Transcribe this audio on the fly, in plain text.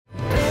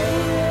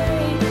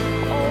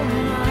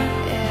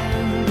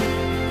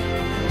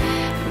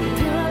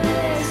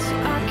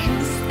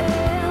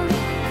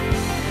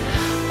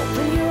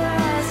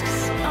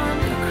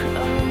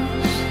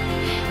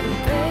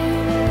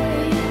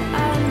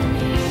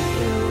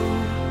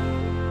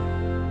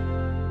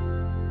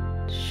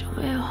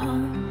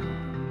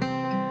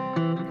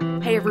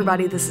Hey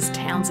everybody, this is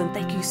Townsend.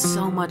 Thank you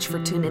so much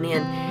for tuning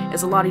in.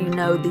 As a lot of you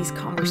know, these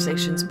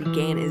conversations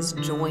began as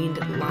joined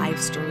live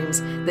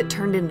streams that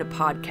turned into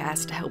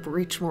podcasts to help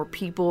reach more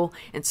people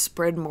and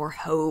spread more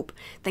hope.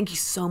 Thank you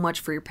so much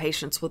for your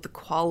patience with the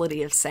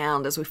quality of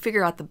sound as we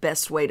figure out the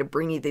best way to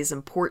bring you these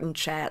important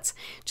chats,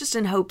 just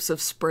in hopes of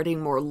spreading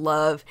more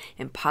love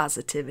and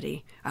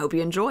positivity. I hope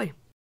you enjoy.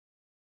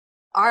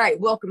 All right,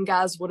 welcome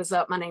guys. What is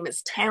up? My name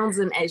is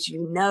Townsend. As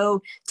you know,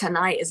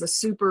 tonight is a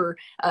super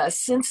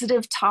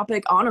sensitive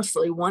topic,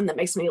 honestly, one that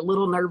makes me a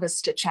little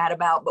nervous to chat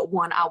about, but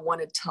one I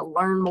wanted to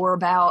learn more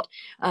about.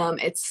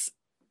 It's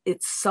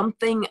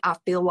something I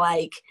feel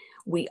like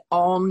we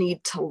all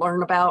need to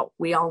learn about,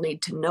 we all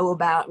need to know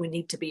about, we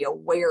need to be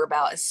aware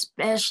about,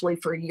 especially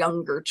for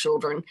younger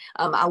children.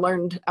 I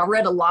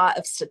read a lot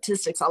of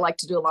statistics. I like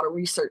to do a lot of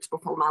research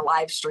before my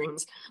live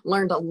streams,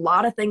 learned a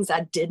lot of things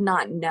I did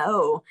not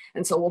know.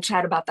 And so we'll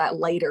chat about that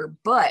later,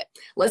 but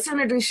let's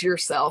introduce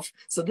yourself.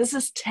 So this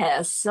is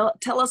Tess. So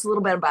tell us a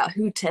little bit about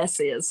who Tess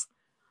is.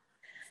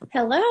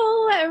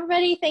 Hello,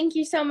 everybody. Thank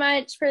you so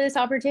much for this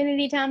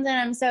opportunity, Townsend.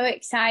 I'm so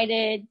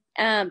excited.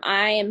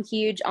 I am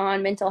huge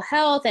on mental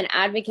health and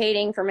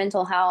advocating for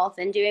mental health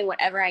and doing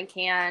whatever I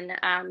can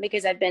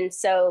because I've been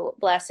so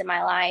blessed in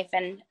my life,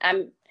 and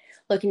I'm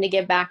looking to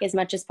give back as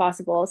much as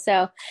possible.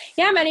 So,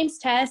 yeah, my name's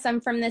Tess. I'm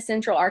from the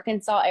Central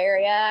Arkansas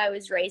area. I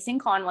was raised in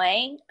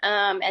Conway,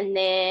 and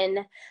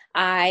then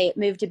I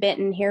moved to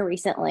Benton here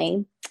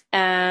recently.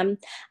 I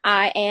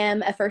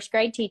am a first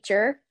grade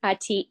teacher. I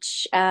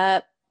teach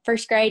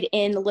first grade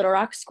in the Little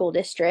Rock School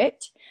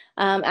District.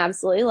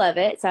 Absolutely love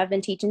it. So I've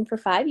been teaching for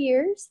 5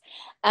 years.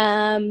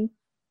 I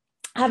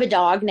have a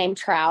dog named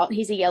Trout.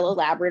 He's a yellow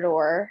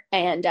Labrador.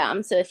 And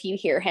so if you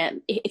hear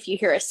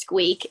a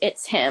squeak,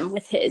 it's him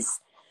with his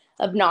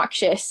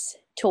obnoxious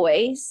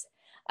toys.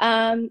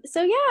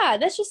 So yeah,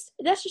 that's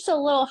just a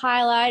little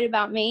highlight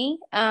about me.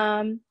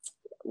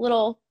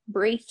 Little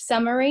brief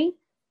summary.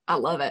 I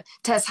love it.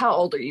 Tess, how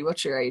old are you?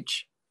 What's your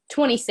age?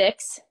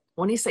 26.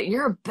 26.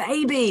 You're a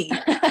baby.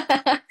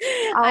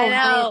 I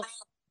know.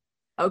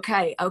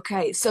 Okay.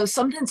 So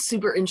something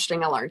super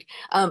interesting I learned.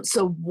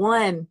 So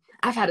one,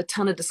 I've had a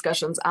ton of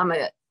discussions.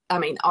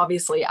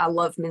 Obviously I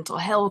love mental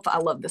health. I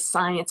love the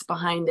science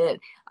behind it.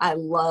 I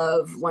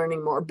love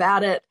learning more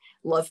about it.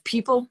 Love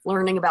people,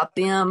 learning about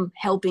them,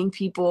 helping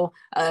people,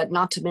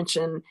 not to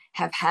mention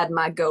have had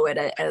my go at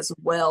it as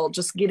well.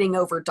 Just getting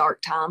over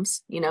dark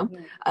times,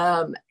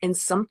 Mm-hmm. And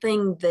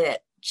something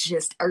that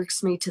just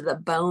irks me to the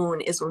bone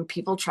is when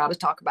people try to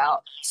talk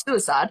about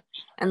suicide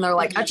and they're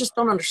like, I just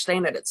don't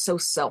understand it. It's so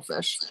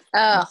selfish.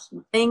 Oh,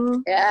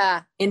 Nothing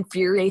yeah.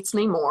 infuriates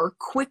me more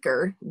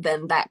quicker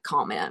than that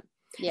comment.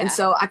 Yeah. And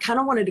so I kind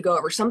of wanted to go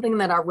over something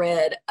that I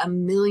read a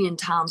million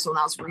times when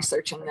I was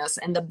researching this.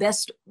 And the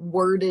best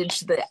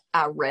wordage that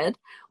I read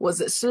was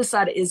that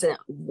suicide isn't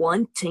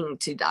wanting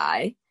to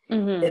die.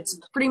 Mm-hmm. It's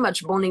pretty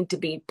much wanting to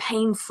be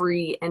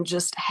pain-free and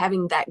just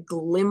having that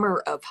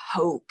glimmer of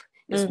hope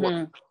is Mm-hmm.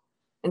 what.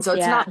 And so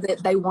it's not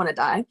that they want to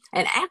die.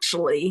 And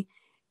actually,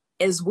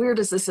 as weird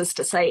as this is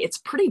to say, it's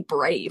pretty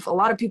brave. A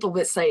lot of people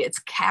would say it's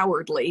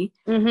cowardly.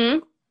 Mm-hmm.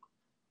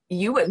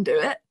 You wouldn't do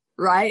it,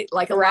 right?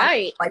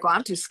 Right. Well,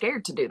 I'm too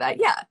scared to do that.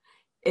 Yeah.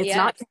 It's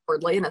not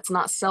cowardly and it's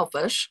not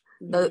selfish.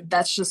 Mm-hmm.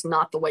 That's just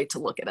not the way to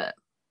look at it.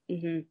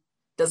 Mm-hmm.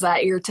 Does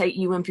that irritate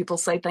you when people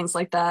say things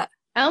like that?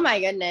 Oh my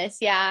goodness.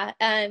 Yeah.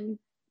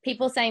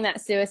 People saying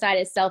that suicide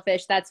is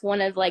selfish. That's one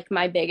of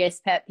my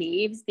biggest pet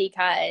peeves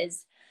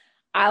because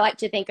I like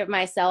to think of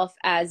myself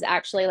as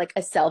actually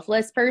a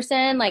selfless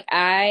person.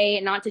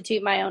 Not to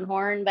toot my own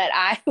horn, but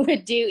I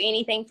would do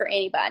anything for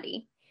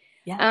anybody.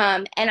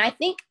 Yeah. And I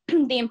think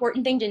the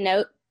important thing to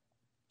note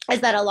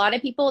is that a lot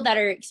of people that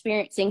are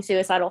experiencing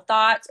suicidal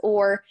thoughts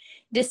or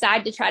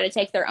decide to try to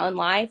take their own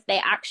life, they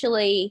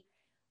actually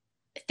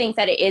think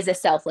that it is a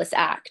selfless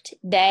act.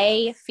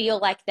 They feel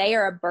like they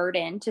are a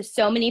burden to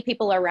so many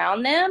people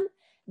around them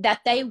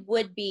that they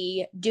would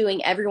be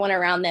doing everyone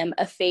around them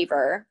a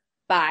favor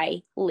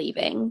by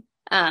leaving.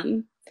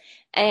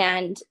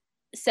 And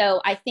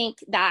so I think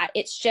that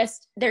it's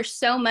just, there's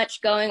so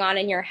much going on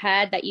in your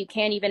head that you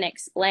can't even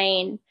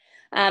explain.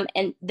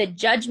 And the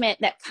judgment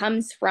that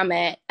comes from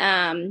it,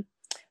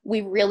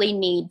 we really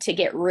need to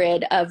get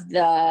rid of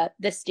the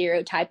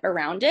stereotype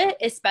around it,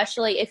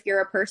 especially if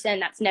you're a person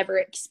that's never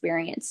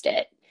experienced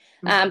it.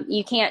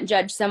 You can't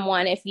judge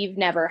someone if you've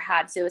never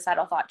had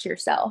suicidal thoughts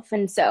yourself.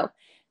 And so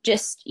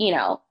just,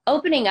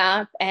 opening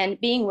up and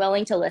being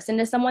willing to listen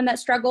to someone that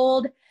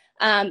struggled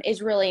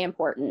is really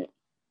important.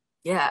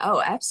 Yeah.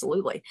 Oh,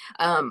 absolutely.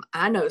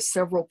 I know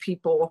several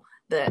people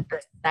that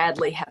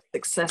sadly have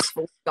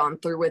successfully gone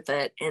through with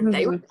it, and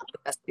they were the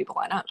best people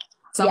I know.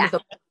 Some of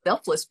the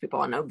selfless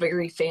people I know,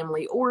 very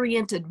family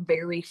oriented,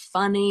 very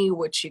funny,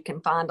 which you can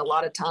find a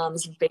lot of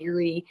times,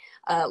 very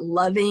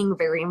loving,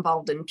 very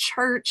involved in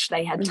church.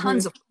 They had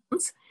tons of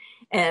friends.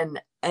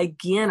 And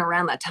again,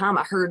 around that time,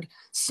 I heard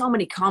so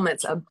many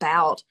comments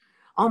about,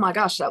 oh my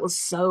gosh, that was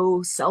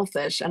so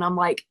selfish. And I'm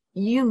like,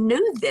 you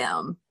knew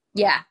them.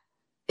 Yeah.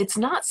 it's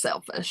not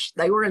selfish.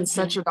 They were in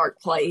such a dark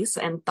place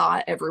and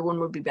thought everyone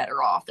would be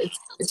better off.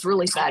 It's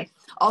really sad.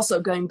 Also,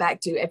 going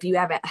back to, if you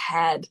haven't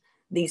had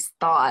these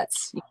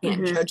thoughts, you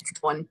can't judge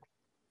someone.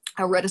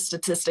 I read a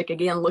statistic,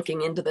 again,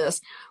 looking into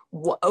this,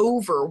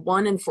 over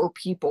 1 in 4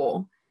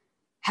 people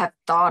have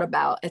thought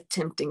about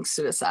attempting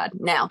suicide.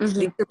 Now,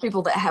 these are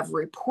people that have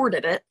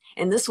reported it,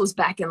 and this was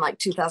back in like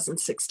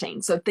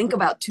 2016. So think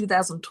about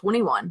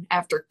 2021,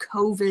 after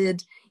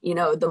COVID, you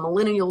know, the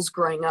millennials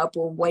growing up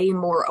were way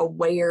more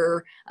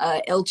aware.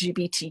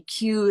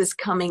 LGBTQ is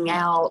coming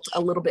out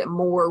a little bit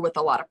more with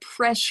a lot of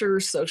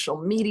pressure. Social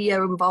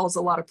media involves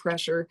a lot of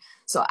pressure.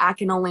 So I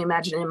can only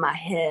imagine in my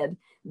head,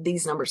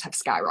 these numbers have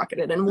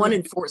skyrocketed, and 1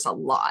 in 4 is a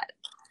lot.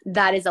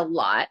 That is a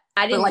lot.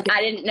 I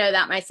didn't know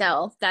that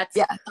myself. That's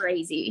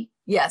crazy.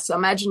 Yeah. So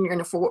imagine you're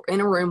in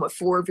a room with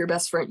 4 of your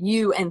best friends,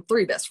 you and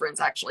 3 best friends,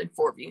 actually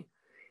 4 of you.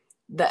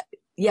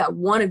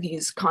 One of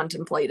you's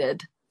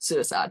contemplated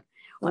suicide,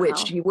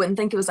 which you wouldn't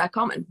think it was that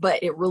common,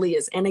 but it really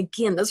is. And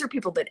again, those are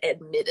people that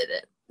admitted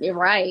it. You're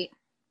right.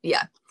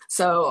 Yeah.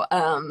 So,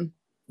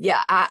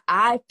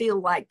 I feel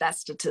like that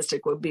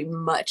statistic would be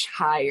much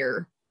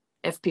higher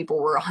if people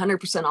were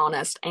 100%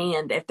 honest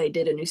and if they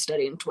did a new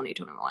study in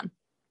 2021.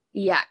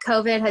 Yeah,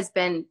 COVID has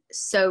been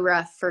so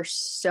rough for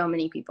so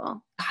many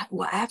people.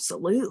 Well,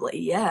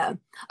 absolutely. Yeah.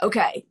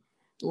 Okay,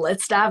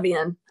 let's dive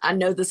in. I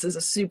know this is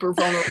a super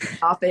vulnerable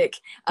topic.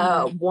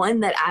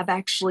 One that I've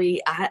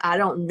actually, I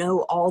don't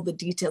know all the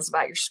details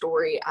about your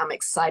story. I'm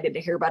excited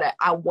to hear about it.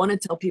 I want to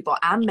tell people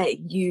I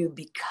met you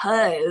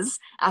because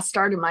I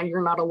started my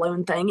You're Not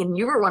Alone thing, and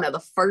you were one of the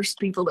first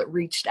people that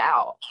reached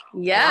out.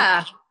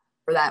 Yeah.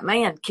 For that,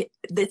 man,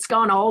 it's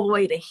gone all the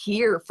way to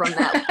here from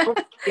that little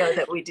video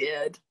that we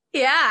did.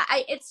 Yeah,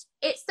 it's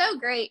so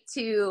great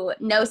to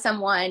know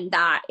someone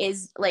that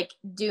is like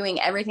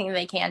doing everything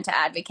they can to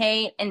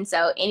advocate. And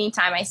so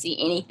anytime I see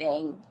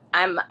anything,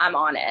 I'm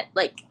on it.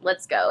 Like,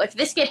 let's go. If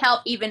this could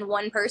help even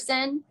one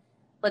person,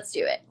 let's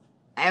do it.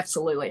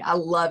 Absolutely. I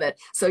love it.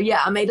 So yeah,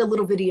 I made a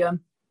little video.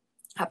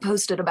 I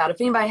posted about if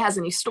anybody has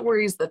any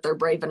stories that they're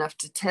brave enough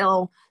to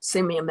tell,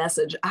 send me a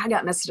message. I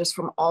got messages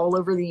from all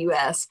over the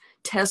U.S.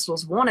 Tess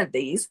was one of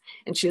these,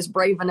 and she was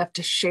brave enough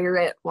to share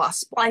it. Well, I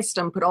spliced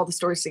them, put all the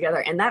stories together,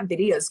 and that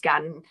video has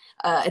gotten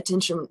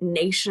attention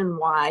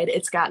nationwide.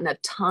 It's gotten a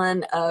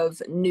ton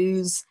of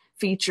news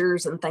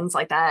features and things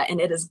like that, and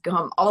it has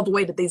come all the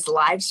way to these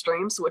live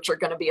streams, which are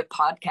going to be a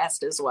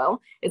podcast as well.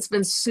 It's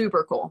been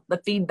super cool.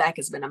 The feedback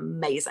has been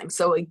amazing.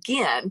 So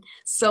again,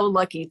 so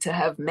lucky to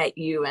have met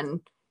you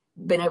and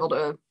been able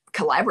to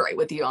collaborate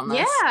with you on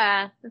this.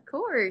 Yeah, of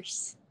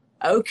course.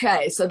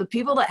 Okay, so the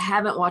people that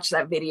haven't watched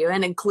that video,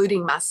 and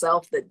including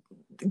myself, that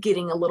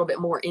getting a little bit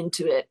more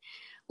into it,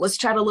 let's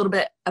chat a little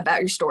bit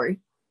about your story,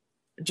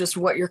 just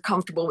what you're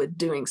comfortable with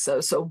doing. So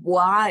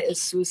why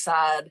is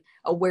suicide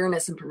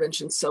awareness and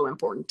prevention so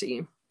important to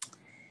you?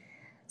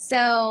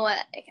 So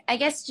I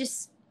guess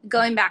just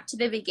going back to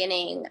the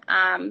beginning,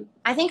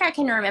 I think I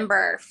can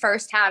remember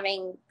first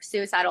having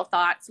suicidal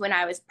thoughts when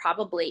I was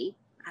probably,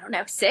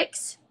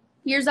 6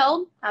 years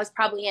old. I was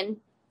probably in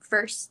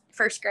first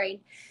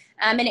grade.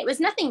 And it was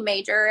nothing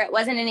major. It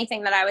wasn't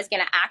anything that I was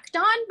going to act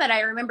on, but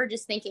I remember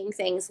just thinking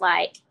things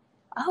like,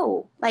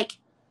 and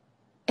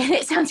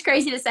it sounds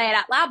crazy to say it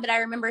out loud, but I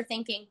remember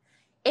thinking,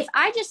 if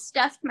I just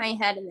stuffed my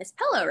head in this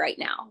pillow right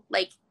now,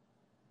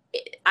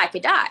 I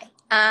could die.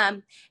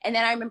 And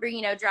then I remember,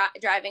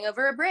 driving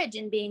over a bridge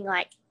and being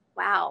like,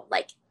 wow,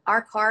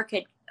 our car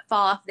could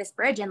fall off this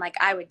bridge and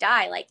I would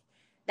die.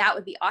 That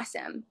would be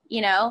awesome,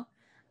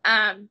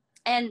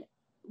 and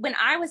when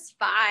I was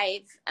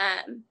 5,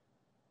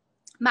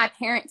 my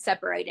parents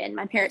separated,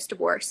 my parents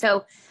divorced.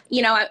 So,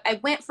 I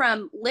went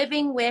from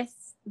living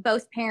with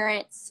both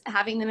parents,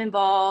 having them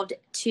involved,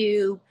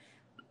 to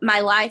my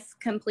life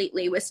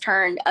completely was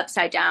turned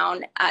upside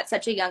down at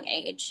such a young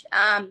age.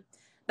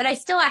 But I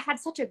had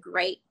such a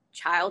great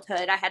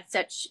childhood. I had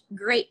such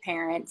great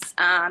parents,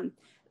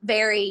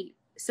 very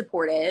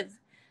supportive.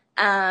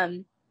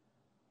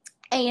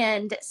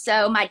 And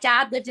so my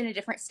dad lived in a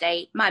different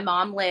state. My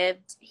mom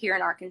lived here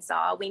in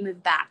Arkansas. We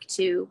moved back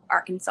to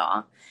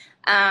Arkansas.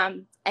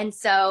 And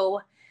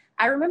so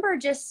I remember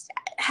just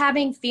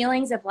having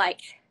feelings of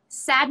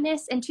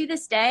sadness. And to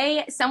this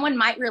day, someone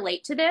might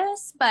relate to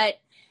this, but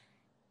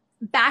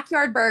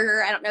Backyard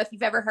Burger, I don't know if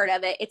you've ever heard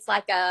of it. It's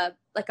like a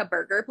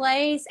burger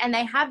place, and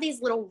they have these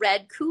little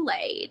red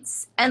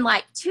Kool-Aids. And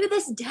to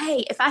this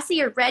day, if I see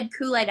a red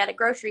Kool-Aid at a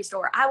grocery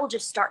store, I will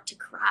just start to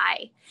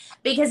cry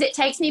because it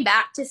takes me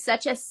back to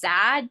such a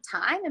sad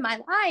time in my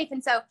life.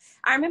 And so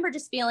I remember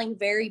just feeling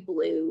very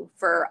blue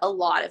for a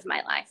lot of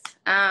my life.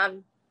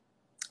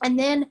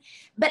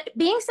 But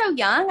being so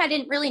young, I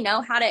didn't really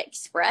know how to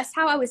express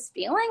how I was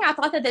feeling. I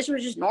thought that this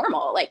was just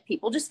normal.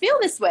 People just feel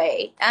this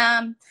way.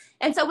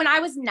 And so when I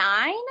was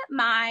 9,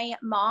 my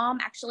mom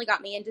actually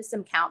got me into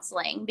some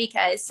counseling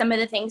because some of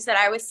the things that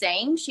I was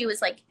saying, she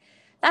was like,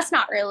 that's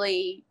not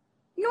really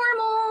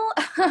normal.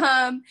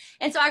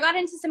 And so I got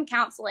into some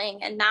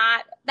counseling, and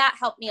that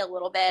helped me a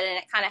little bit. And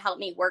it kind of helped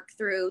me work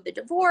through the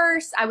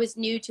divorce. I was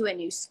new to a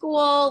new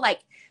school.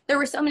 there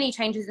were so many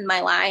changes in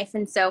my life.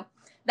 And so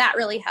that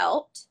really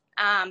helped.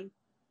 And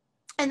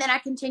then I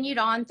continued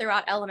on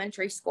throughout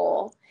elementary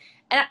school.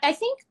 And I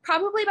think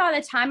probably by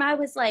the time I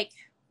was like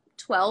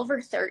 12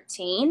 or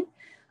 13,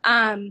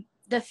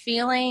 the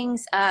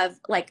feelings of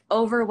like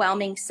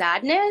overwhelming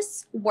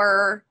sadness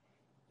were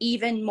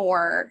even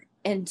more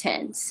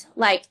intense,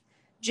 like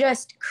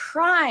just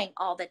crying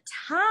all the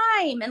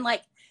time. And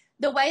like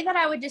the way that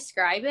I would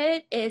describe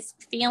it is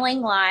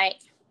feeling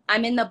like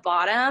I'm in the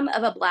bottom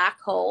of a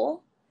black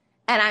hole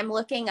and I'm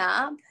looking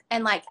up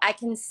and like I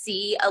can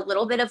see a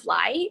little bit of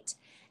light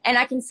and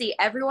I can see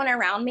everyone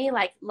around me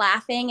like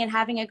laughing and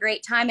having a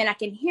great time, and I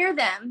can hear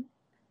them,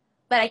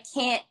 but I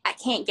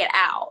can't get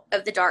out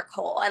of the dark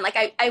hole. And like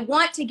I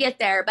want to get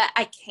there, but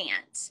I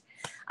can't.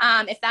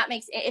 If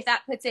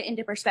that puts it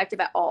into perspective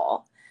at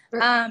all.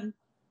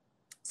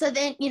 So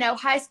then, you know,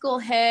 high school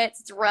hits.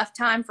 It's a rough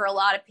time for a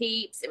lot of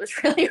peeps. It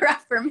was really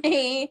rough for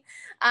me.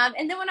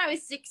 And then when I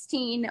was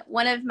 16,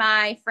 one of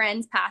my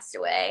friends passed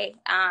away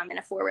in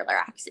a four-wheeler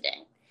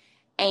accident.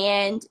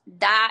 And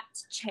that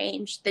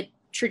changed the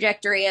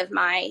trajectory of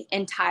my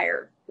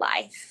entire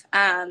life.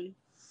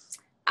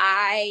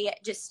 I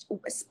just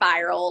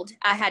spiraled.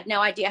 I had no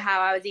idea how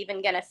I was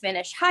even going to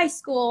finish high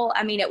school.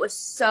 I mean, it was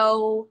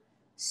so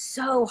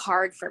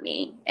hard for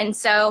me. And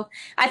so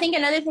I think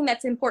another thing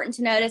that's important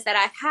to note is that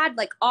I've had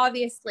like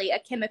obviously a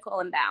chemical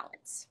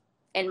imbalance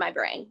in my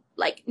brain.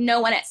 Like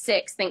no one at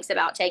 6 thinks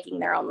about taking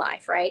their own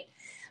life, right?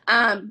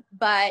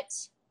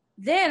 But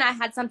then I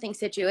had something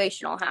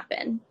situational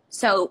happen.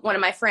 So one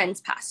of my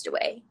friends passed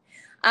away.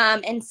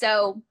 And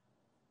so,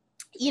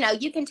 you know,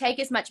 you can take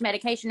as much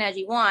medication as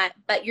you want,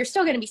 but you're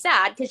still going to be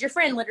sad because your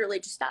friend literally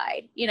just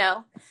died, you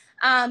know?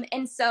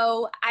 And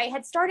so I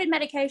had started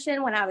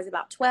medication when I was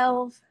about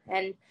 12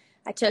 and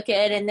I took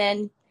it and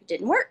then it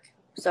didn't work.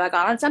 So I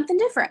got on something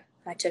different.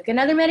 I took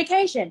another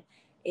medication.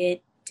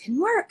 It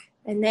didn't work.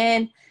 And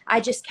then I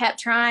just kept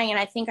trying, and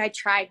I think I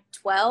tried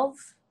 12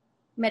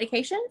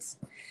 medications.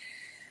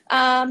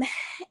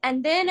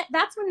 And then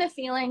that's when the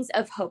feelings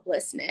of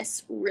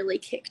hopelessness really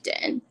kicked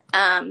in.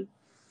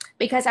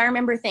 Because I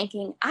remember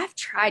thinking, I've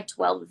tried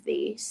 12 of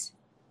these.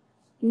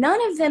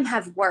 None of them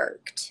have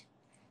worked,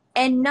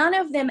 and none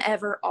of them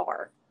ever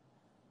are.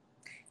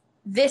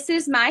 This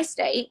is my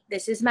state.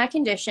 This is my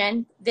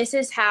condition. This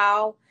is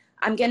how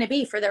I'm going to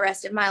be for the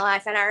rest of my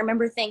life. And I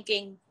remember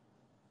thinking,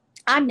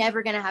 I'm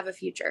never going to have a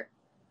future.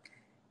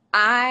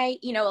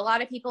 You know, a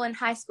lot of people in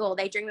high school,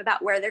 they dream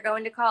about where they're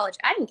going to college.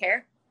 I didn't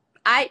care.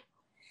 I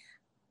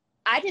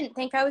didn't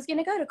think I was going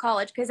to go to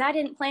college because I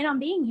didn't plan on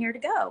being here to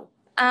go.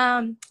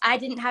 I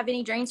didn't have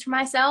any dreams for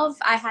myself.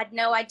 I had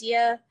no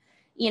idea,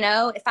 you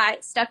know, if I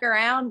stuck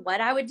around,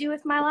 what I would do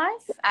with my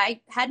life. I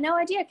had no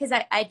idea because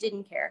I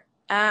didn't care.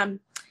 And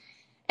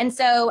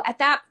so at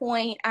that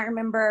point, I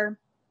remember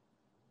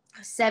I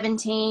was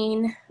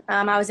 17.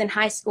 I was in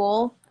high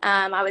school.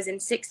 I was in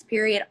 6th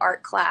period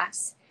art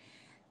class.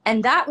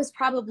 And that was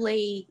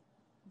probably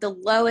the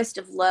lowest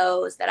of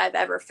lows that I've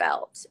ever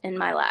felt in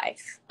my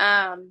life.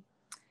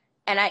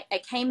 And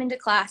I came into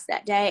class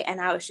that day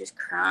and I was just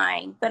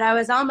crying, but I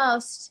was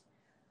almost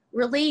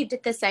relieved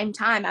at the same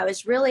time. I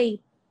was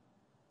really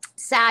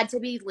sad to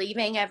be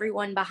leaving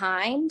everyone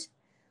behind,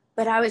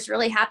 but I was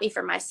really happy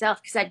for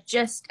myself because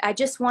I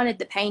just wanted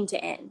the pain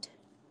to end.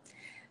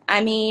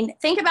 I mean,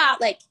 think about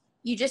like,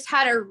 you just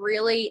had a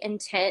really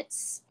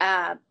intense,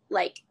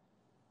 like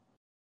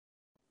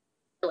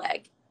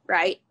leg,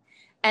 right?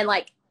 And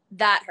like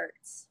that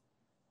hurts.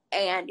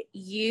 And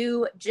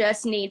you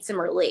just need some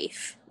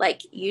relief.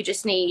 Like you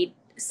just need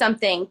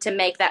something to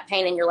make that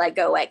pain in your leg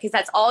go away. Because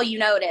that's all you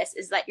notice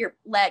is that your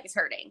leg is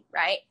hurting,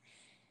 right?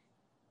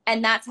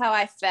 And that's how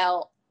I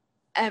felt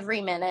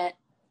every minute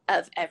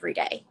of every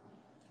day.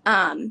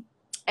 And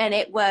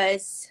it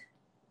was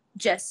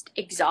just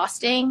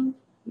exhausting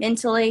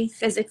mentally,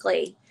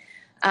 physically.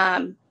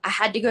 I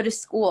had to go to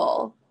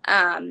school.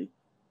 And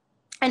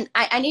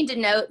I need to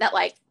note that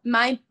like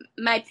my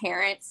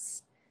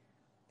parents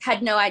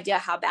had no idea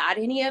how bad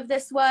any of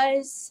this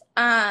was.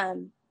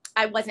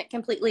 I wasn't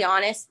completely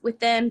honest with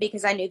them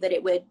because I knew that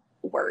it would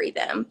worry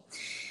them.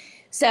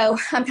 So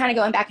I'm kind of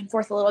going back and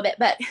forth a little bit,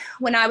 but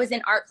when I was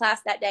in art class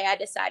that day, I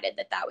decided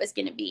that was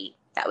going to be it.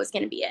 That was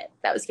going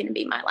to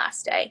be my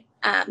last day.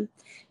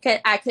 'Cause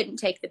I couldn't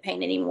take the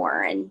pain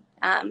anymore. And,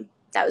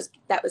 that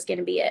was going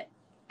to be it.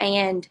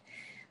 And,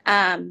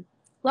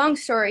 long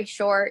story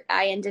short,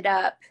 I ended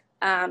up,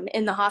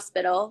 in the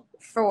hospital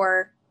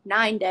for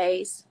 9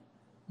 days.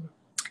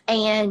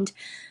 And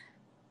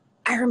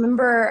I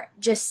remember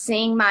just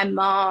seeing my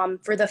mom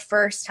for the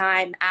first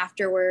time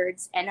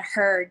afterwards and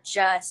her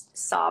just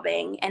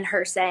sobbing and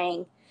her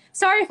saying,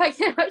 sorry if I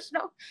get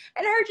emotional,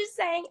 and her just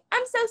saying,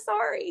 I'm so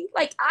sorry.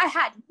 Like I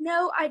had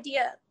no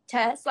idea,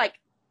 Tess, like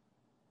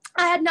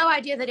I had no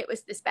idea that it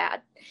was this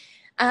bad.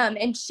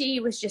 And she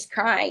was just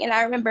crying. And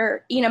I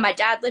remember, you know, my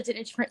dad lived in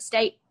a different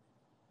state.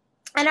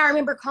 And I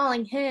remember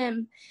calling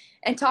him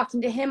and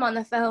talking to him on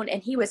the phone,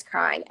 and he was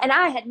crying. And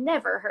I had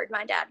never heard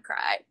my dad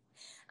cry.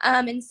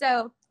 And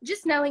so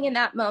just knowing in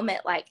that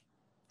moment, like,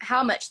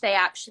 how much they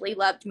actually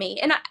loved me.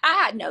 And I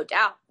had no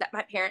doubt that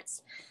my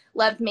parents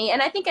loved me.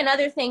 And I think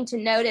another thing to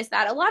note is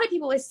that a lot of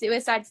people with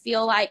suicide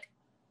feel like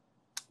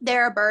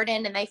they're a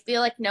burden and they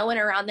feel like no one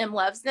around them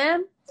loves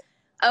them.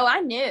 Oh,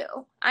 I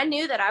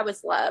knew that I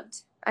was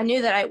loved. I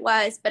knew that I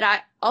was, but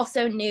I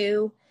also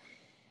knew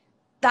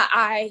that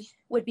I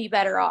would be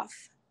better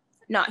off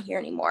not here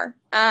anymore.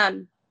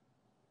 And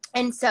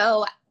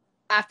so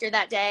after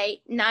that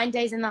day, 9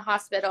 days in the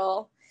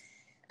hospital,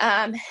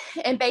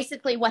 and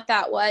basically what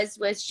that was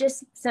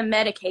just some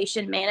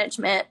medication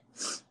management.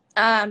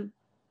 And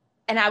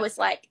I was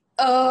like,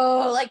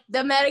 oh, like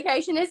the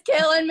medication is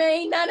killing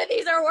me. None of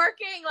these are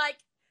working. Like,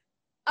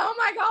 oh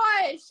my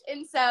gosh.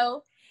 And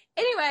so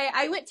anyway,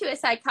 I went to a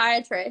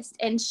psychiatrist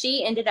and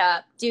she ended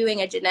up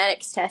doing a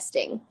genetics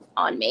testing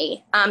on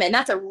me. And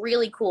that's a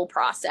really cool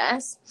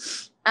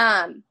process.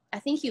 I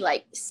think you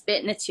like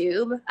spit in a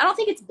tube. I don't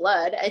think it's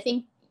blood. I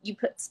think you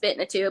put spit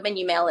in a tube and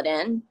you mail it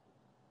in.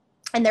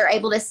 And they're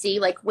able to see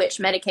like which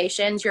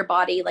medications your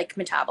body like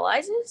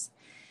metabolizes.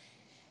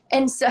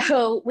 And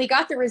so we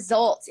got the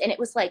results and it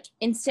was like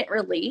instant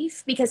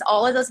relief because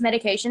all of those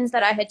medications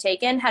that I had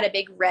taken had a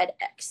big red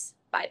X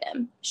by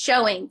them,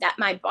 showing that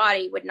my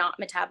body would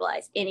not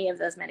metabolize any of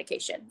those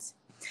medications.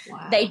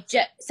 Wow.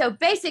 So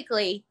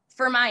basically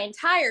for my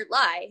entire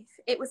life,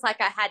 it was like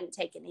I hadn't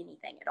taken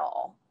anything at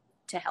all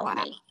to help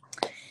me.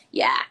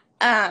 Yeah.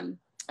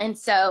 And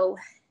so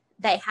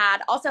they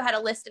also had a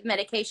list of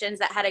medications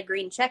that had a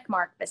green check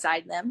mark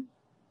beside them.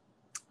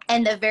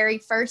 And the very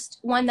first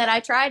one that I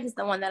tried is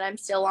the one that I'm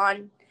still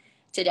on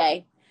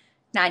today,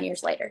 9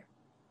 years later.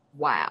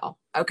 Wow.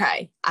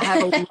 Okay. I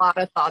have a lot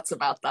of thoughts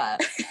about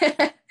that.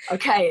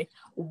 Okay.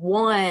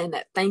 One,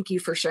 thank you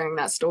for sharing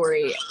that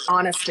story.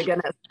 Honest to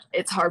goodness,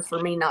 it's hard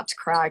for me not to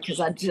cry because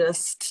I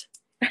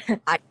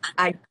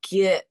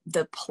get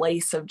the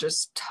place of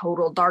just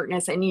total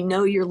darkness and you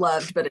know you're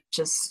loved, but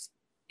it's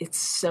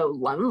so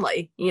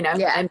lonely, you know,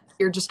 and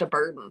you're just a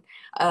burden.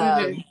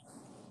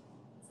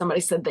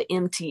 Somebody said the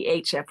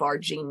MTHFR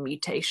gene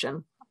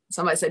mutation.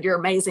 Somebody said, you're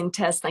amazing,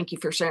 Tess. Thank you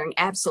for sharing.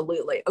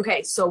 Absolutely.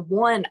 Okay. So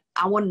one,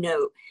 I want to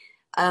note,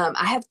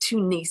 I have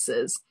 2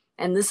 nieces,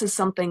 and this is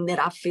something that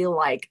I feel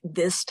like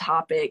this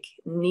topic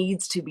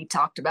needs to be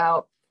talked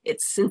about.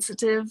 It's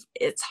sensitive.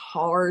 It's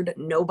hard.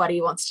 Nobody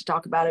wants to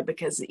talk about it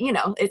because, you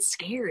know, it's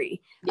scary.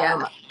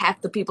 Yeah.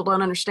 Half the people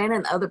don't understand it,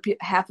 and the other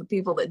half of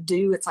people that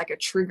do, it's like a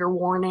trigger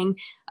warning.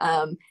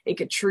 It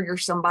could trigger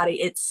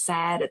somebody. It's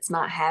sad. It's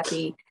not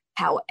happy.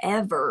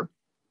 However,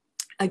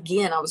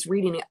 again, I was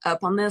reading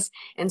up on this.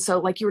 And so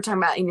like you were talking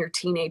about in your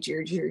teenage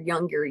years, your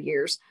younger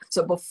years.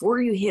 So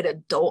before you hit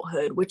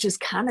adulthood, which is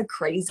kind of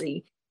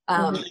crazy,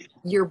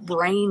 your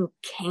brain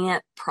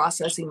can't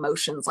process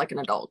emotions like an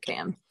adult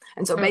can.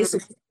 And so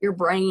basically your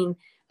brain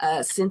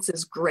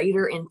senses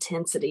greater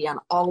intensity on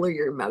all of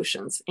your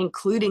emotions,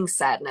 including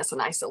sadness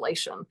and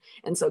isolation.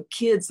 And so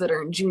kids that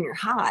are in junior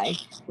high,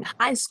 in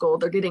high school,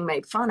 they're getting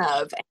made fun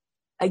of.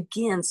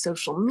 Again,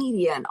 social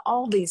media and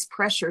all these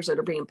pressures that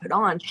are being put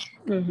on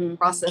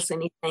process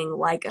anything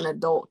like an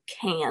adult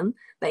can.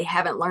 They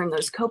haven't learned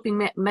those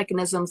coping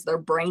mechanisms. Their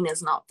brain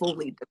is not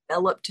fully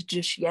developed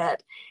just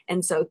yet.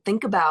 And so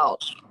think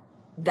about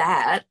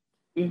that.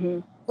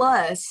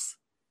 Plus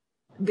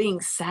being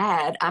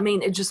sad. I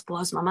mean, it just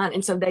blows my mind.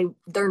 And so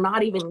they're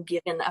not even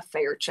given a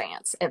fair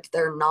chance if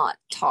they're not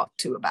talked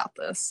to about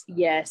this.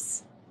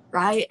 Yes.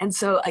 Right. And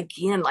so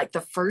again, like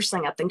the first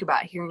thing I think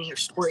about hearing your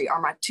story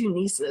are my 2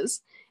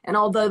 nieces. And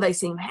although they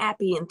seem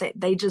happy and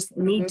they just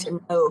need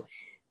to know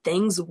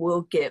things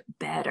will get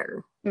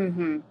better.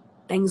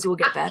 Things will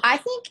get better. I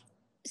think,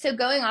 so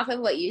going off of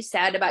what you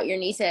said about your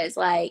nieces,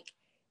 like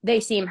they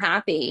seem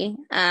happy.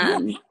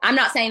 I'm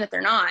not saying that they're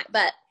not,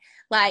 but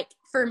like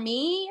for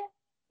me,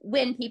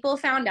 when people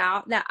found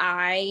out that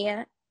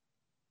I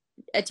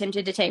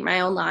attempted to take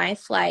my own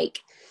life, like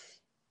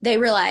they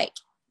were like,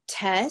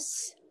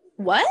 Tess,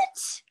 what?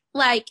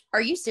 Like,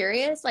 are you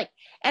serious? Like,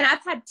 and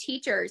I've had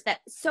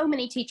so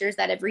many teachers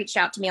that have reached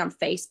out to me on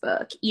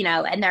Facebook, you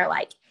know, and they're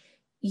like,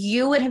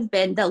 you would have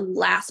been the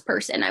last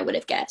person I would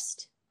have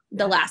guessed,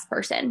 the last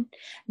person,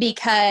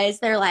 because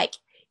they're like,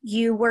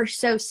 you were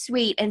so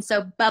sweet and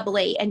so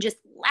bubbly and just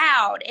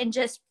loud and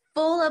just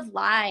full of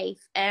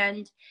life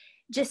and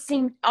just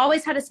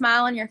always had a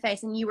smile on your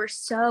face and you were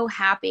so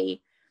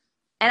happy.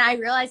 And I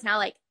realize now,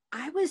 like,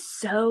 I was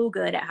so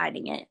good at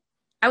hiding it.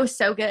 I was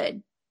so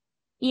good,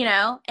 you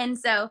know? And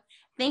so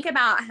think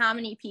about how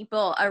many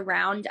people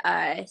around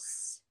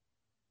us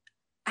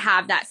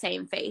have that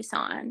same face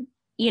on,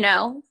 you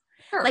know?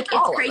 Sure, like,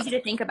 it's crazy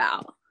to think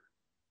about.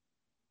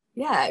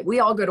 Yeah, we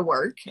all go to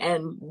work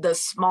and the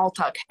small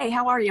talk, hey,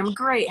 how are you? I'm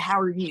great. How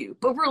are you?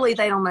 But really,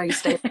 they don't know you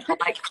stay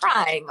like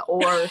crying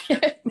or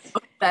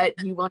that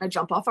you want to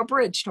jump off a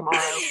bridge tomorrow.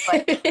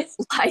 But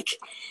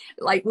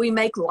like we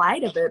make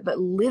light of it, but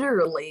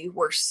literally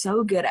we're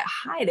so good at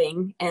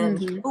hiding. And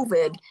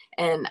COVID,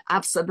 and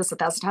I've said this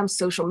 1,000 times,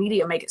 social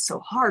media make it so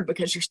hard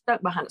because you're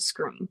stuck behind a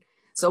screen.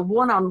 So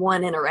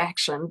one-on-one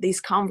interaction, these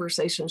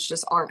conversations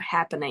just aren't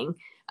happening.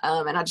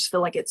 And I just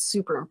feel like it's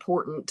super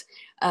important.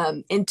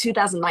 In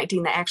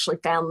 2019, they actually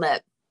found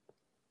that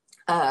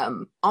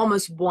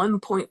almost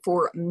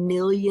 1.4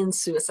 million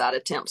suicide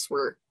attempts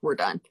were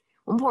done.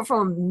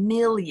 1.4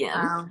 million.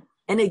 Wow.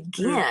 And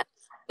again,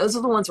 those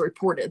are the ones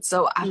reported.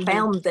 So I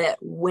found that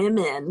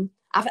women,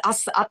 I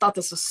thought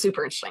this was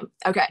super interesting.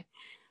 Okay.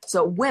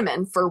 So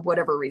women, for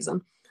whatever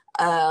reason,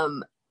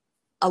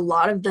 a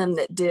lot of them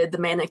that did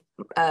the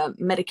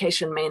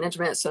medication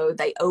management, so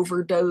they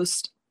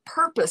overdosed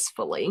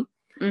purposefully,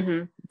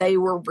 they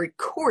were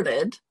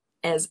recorded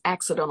as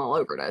accidental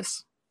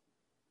overdose.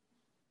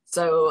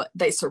 So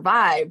they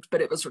survived,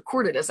 but it was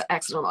recorded as an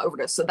accidental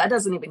overdose. So that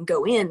doesn't even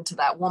go into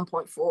that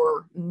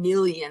 1.4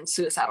 million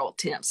suicidal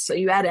attempts. So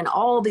you add in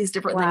all these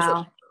different things that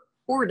are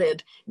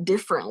reported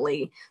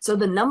differently. So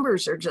the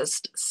numbers are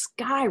just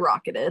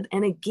skyrocketed.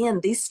 And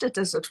again, these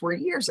statistics were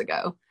years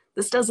ago.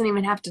 This doesn't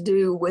even have to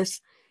do with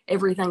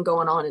everything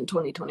going on in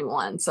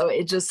 2021. So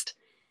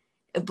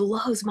it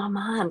blows my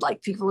mind.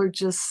 Like, people are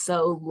just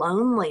so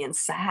lonely and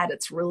sad.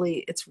 It's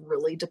really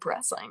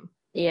depressing.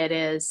 Yeah, it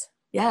is.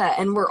 Yeah.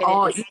 And we're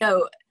all,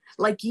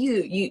 like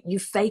you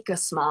fake a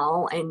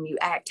smile and you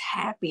act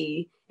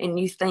happy and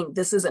you think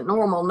this isn't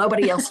normal.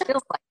 Nobody else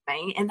feels like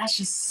me. And that's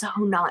just so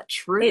not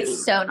true.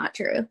 It's so not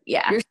true.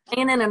 Yeah. You're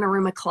standing in a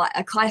room,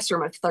 a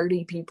classroom of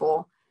 30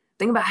 people.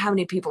 Think about how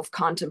many people have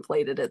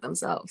contemplated it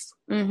themselves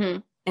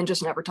and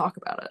just never talk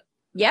about it.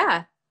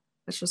 Yeah.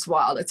 It's just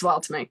wild. It's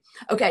wild to me.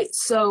 Okay.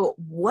 So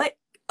what,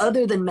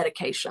 other than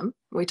medication,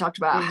 we talked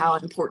about how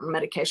important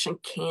medication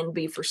can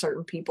be for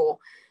certain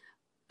people.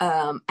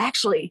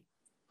 Actually,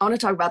 I want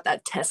to talk about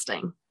that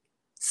testing.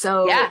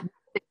 So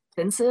it's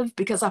expensive,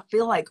 because I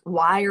feel like,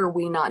 why are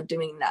we not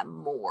doing that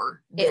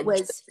more? It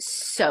was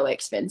so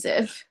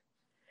expensive.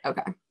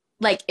 Okay.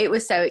 Like, it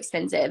was so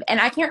expensive. And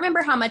I can't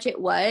remember how much it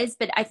was,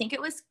 but I think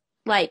it was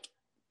like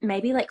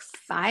maybe like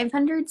 $500,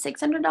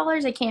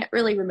 $600. I can't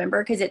really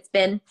remember because it's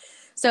been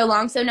so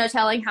long. So no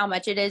telling how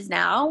much it is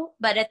now.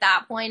 But at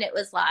that point, it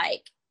was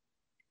like,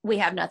 we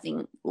have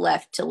nothing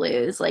left to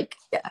lose. Like,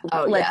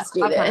 let's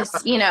do this,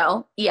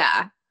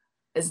 Yeah.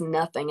 Is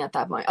nothing at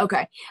that point.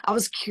 Okay. I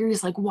was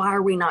curious, like, why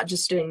are we not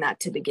just doing that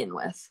to begin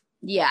with?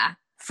 Yeah.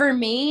 For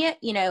me,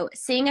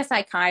 seeing a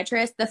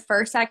psychiatrist, the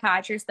first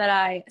psychiatrist that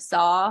I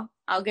saw,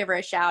 I'll give her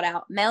a shout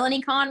out,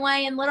 Melanie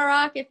Conway in Little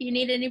Rock. If you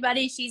need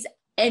anybody, she's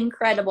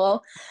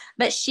incredible.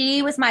 But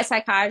she was my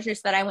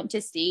psychiatrist that I went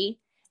to see.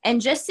 And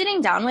just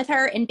sitting down with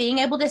her and being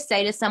able to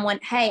say to someone,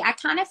 hey, I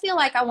kind of feel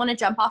like I want to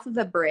jump off of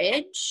a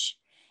bridge.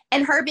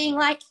 And her being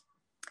like,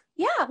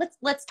 yeah,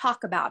 let's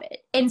talk about it,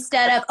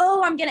 instead of,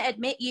 oh, I'm going to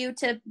admit you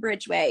to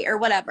Bridgeway or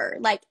whatever.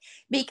 Like,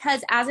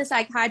 because as a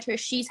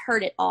psychiatrist, she's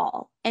heard it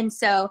all. And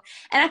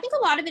I think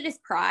a lot of it is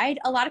pride.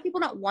 A lot of people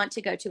don't want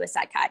to go to a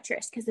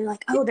psychiatrist because they're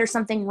like, oh, there's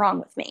something wrong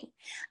with me.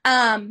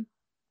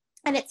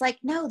 And it's like,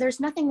 no, there's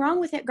nothing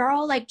wrong with it,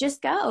 girl. Like,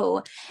 just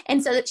go.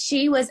 And so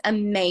she was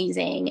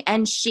amazing.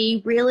 And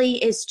she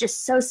really is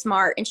just so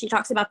smart. And she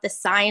talks about the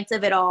science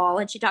of it all.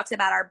 And she talks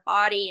about our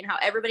body and how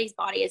everybody's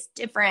body is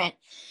different.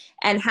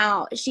 And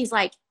how she's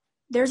like,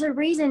 there's a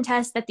reason,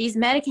 Tess, that these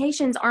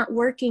medications aren't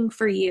working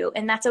for you.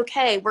 And that's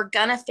okay. We're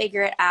going to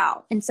figure it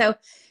out. And so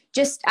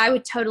I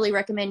would totally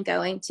recommend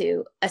going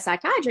to a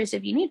psychiatrist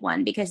if you need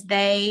one, because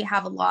they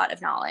have a lot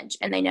of knowledge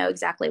and they know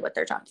exactly what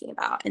they're talking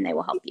about and they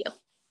will help you.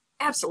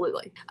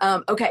 Absolutely.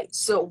 Okay.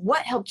 So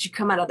what helped you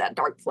come out of that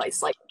dark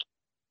place? Like,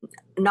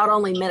 not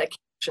only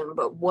medication,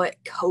 but what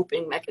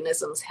coping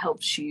mechanisms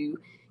helped you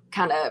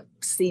kind of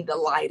see the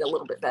light a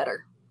little bit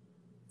better?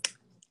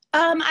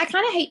 I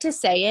kind of hate to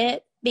say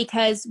it,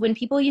 because when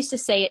people used to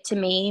say it to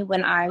me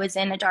when I was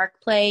in a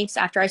dark place,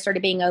 after I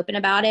started being open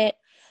about it,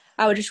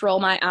 I would just roll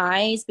my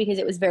eyes because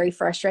it was very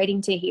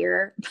frustrating to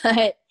hear.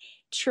 But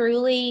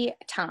truly,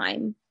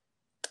 time.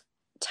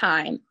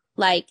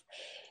 Like,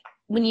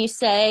 when you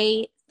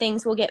say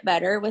things will get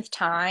better with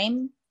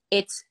time,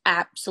 it's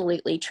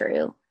absolutely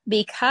true,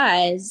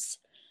 because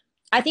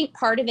I think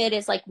part of it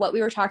is like what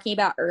we were talking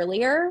about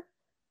earlier,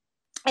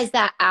 is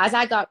that as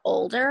I got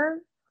older,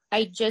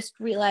 I just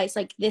realized,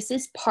 like, this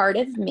is part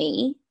of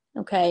me.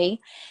 Okay.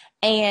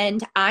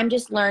 And I'm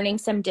just learning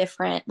some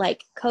different,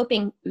 like,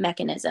 coping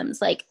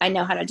mechanisms. Like, I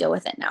know how to deal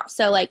with it now.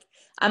 So, like,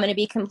 I'm going to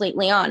be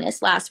completely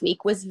honest. Last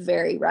week was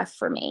very rough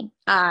for me.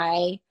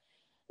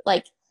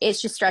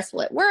 It's just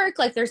stressful at work.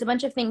 Like, there's a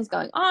bunch of things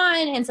going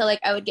on. And so, like,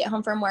 I would get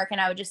home from work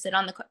and I would just sit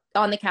on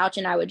the couch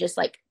and I would just,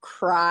 like,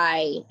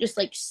 cry, just,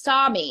 like,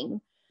 sobbing.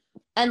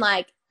 And,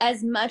 like,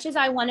 as much as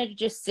I wanted to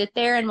just sit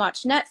there and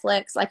watch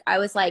Netflix, like, I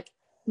was like,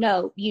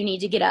 no, you need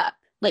to get up,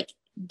 like,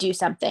 do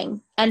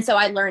something. And so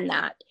I learned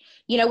that,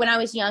 when I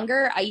was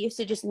younger, I used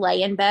to just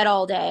lay in bed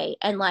all day,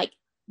 and, like,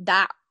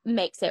 that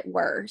makes it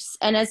worse.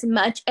 And as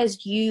much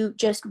as you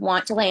just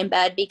want to lay in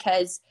bed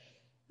because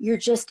you're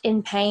just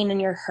in pain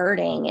and you're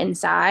hurting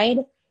inside,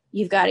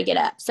 you've got to get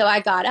up. So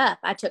I got up.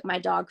 I took my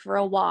dog for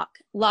a walk.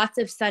 Lots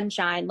of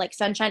sunshine. Like,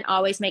 sunshine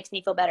always makes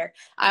me feel better.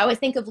 I always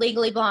think of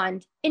Legally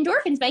Blonde.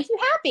 Endorphins make you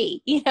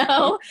happy,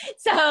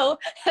 So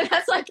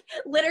that's, like,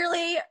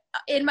 literally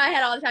in my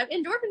head all the time.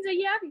 Endorphins make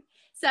you happy.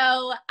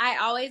 So I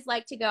always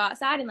like to go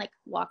outside and like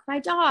walk my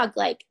dog,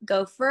 like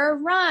go for a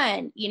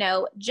run,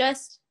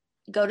 just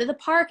go to the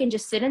park and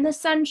just sit in the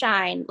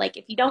sunshine. Like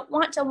if you don't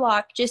want to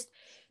walk, just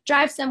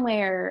drive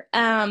somewhere.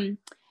 Let's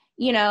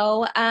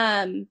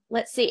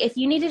see, if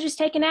you need to just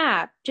take a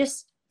nap,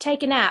 just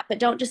take a nap, but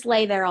don't just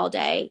lay there all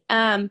day.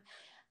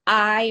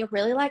 I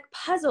really like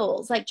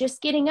puzzles, like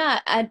just getting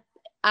up.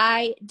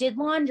 I did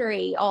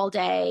laundry all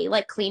day,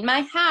 like clean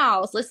my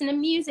house, listen to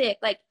music,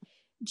 like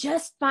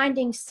just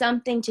finding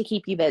something to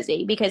keep you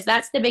busy, because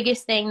that's the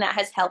biggest thing that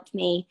has helped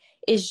me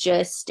is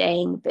just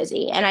staying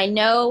busy. And I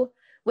know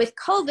with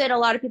COVID, a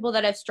lot of people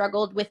that have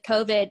struggled with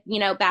COVID,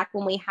 back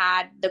when we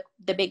had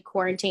the big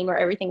quarantine where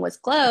everything was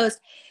closed,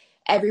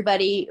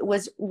 everybody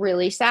was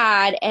really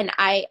sad. And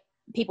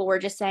people were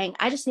just saying,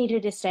 I just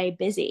needed to stay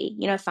busy,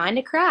 find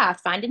a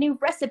craft, find a new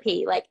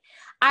recipe. Like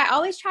I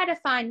always try to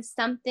find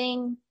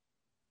something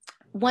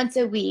once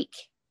a week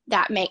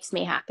that makes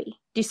me happy.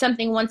 Do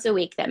something once a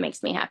week that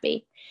makes me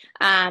happy.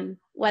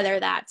 Whether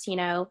that's,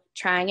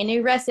 trying a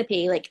new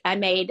recipe. Like I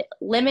made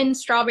lemon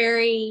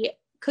strawberry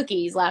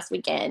cookies last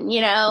weekend,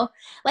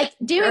 like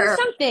doing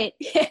something.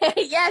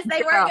 Yes,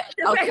 they were,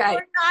 okay. They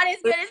were not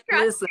as good as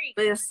Cross Creek.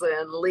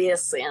 Listen.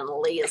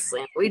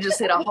 We just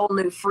hit a whole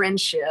new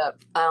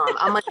friendship.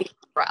 I'm going to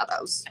try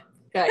those.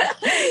 Okay.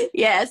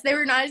 Yes, they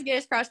were not as good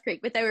as Cross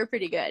Creek, but they were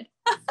pretty good.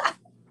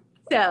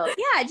 So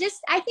yeah,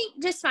 I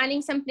think just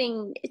finding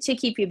something to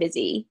keep you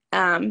busy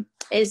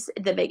is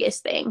the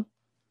biggest thing.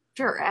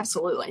 Sure,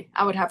 absolutely.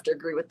 I would have to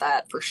agree with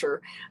that for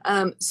sure.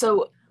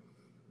 So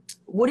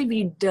what have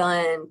you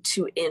done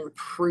to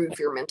improve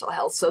your mental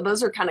health? So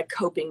those are kind of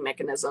coping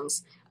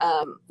mechanisms.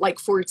 Like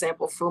for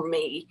example, for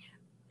me,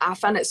 I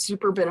find it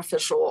super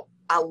beneficial.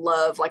 I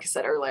love, like I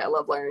said earlier, I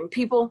love learning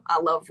people. I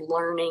love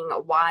learning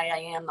why I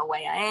am the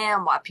way I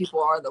am, why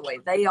people are the way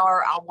they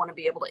are. I want to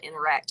be able to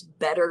interact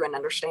better and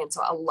understand.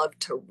 So I love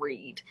to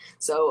read.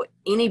 So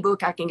any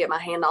book I can get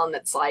my hand on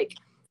that's like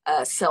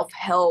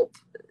self-help,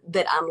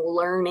 that I'm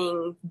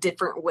learning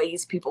different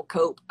ways people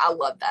cope, I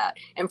love that.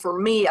 And for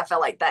me, I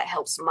feel like that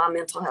helps my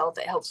mental health.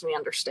 It helps me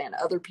understand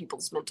other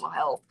people's mental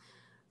health.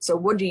 So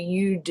what do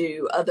you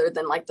do other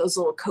than like those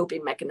little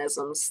coping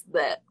mechanisms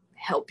that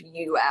help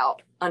you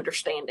out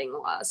understanding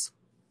wise?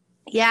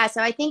 Yeah,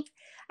 so I think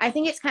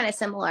it's kind of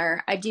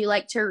similar. I do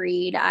like to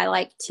read. I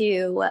like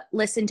to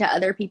listen to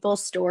other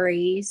people's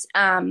stories.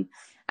 I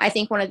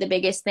think one of the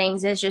biggest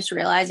things is just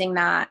realizing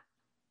that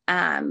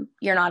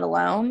you're not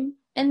alone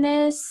in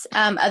this.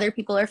 Other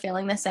people are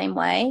feeling the same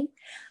way.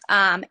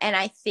 And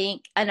I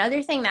think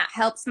another thing that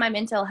helps my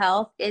mental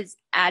health is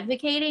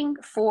advocating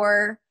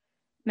for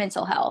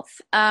mental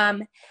health.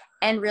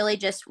 And really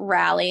just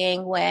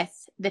rallying with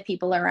the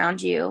people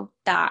around you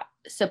that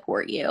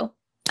support you,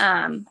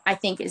 I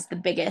think is the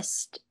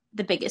biggest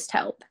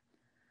help.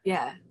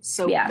 Yeah.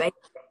 So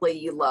basically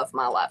you love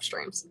my live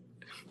streams.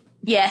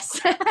 Yes.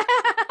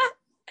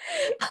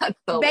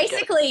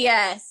 Basically,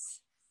 yes.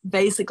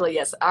 Basically,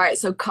 yes. All right.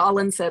 So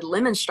Colin said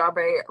lemon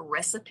strawberry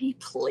recipe,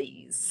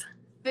 please.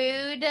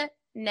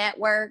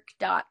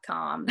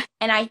 Foodnetwork.com.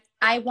 And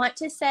I want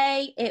to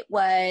say it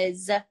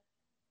was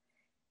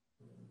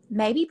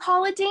maybe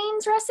Paula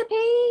Dean's recipe.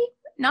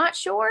 Not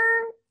sure.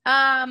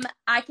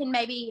 I can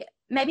maybe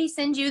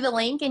send you the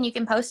link and you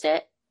can post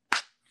it.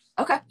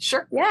 Okay,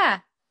 sure. Yeah.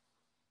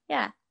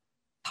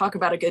 Talk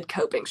about a good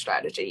coping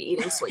strategy,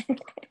 eating sweet.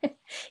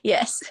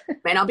 Yes.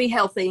 May not be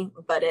healthy,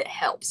 but it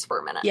helps for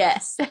a minute.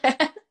 Yes.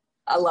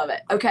 I love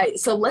it. Okay,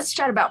 so let's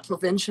chat about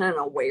prevention and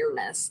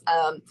awareness.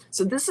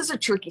 So this is a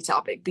tricky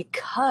topic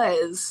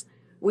because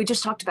we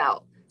just talked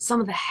about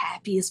some of the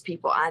happiest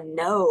people I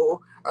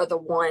know are the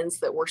ones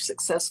that were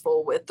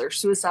successful with their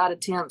suicide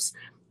attempts.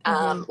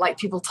 Like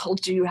people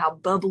told you how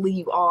bubbly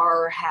you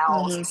are,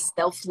 how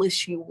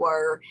selfless you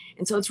were.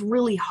 And so it's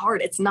really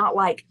hard. It's not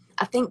like,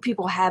 I think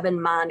people have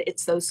in mind,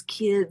 it's those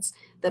kids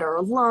that are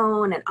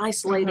alone and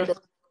isolated in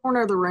the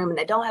corner of the room and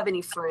they don't have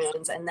any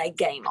friends and they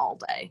game all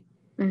day.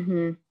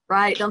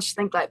 Right? Don't you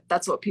think that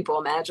that's what people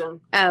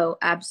imagine? Oh,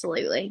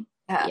 absolutely.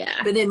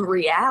 Yeah. But in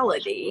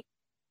reality,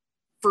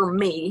 for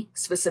me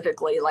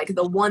specifically, like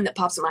the one that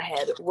pops in my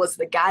head was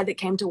the guy that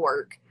came to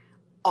work,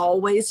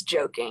 always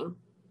joking,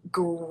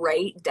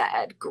 great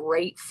dad,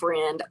 great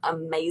friend,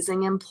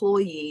 amazing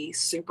employee,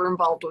 super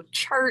involved with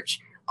church,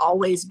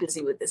 always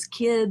busy with his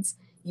kids.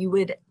 You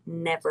would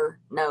never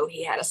know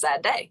he had a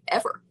sad day,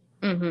 ever.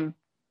 And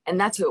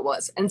that's who it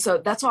was. And so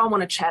that's why I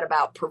want to chat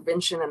about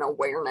prevention and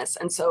awareness.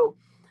 And so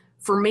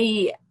for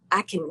me,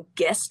 I can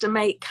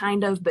guesstimate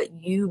kind of,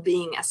 but you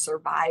being a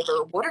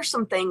survivor, what are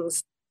some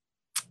things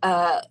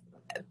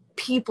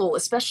people,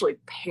 especially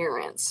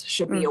parents,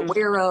 should be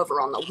aware of or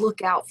on the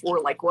lookout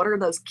for? Like, what are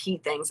those key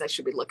things they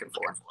should be looking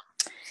for?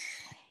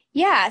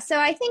 Yeah. So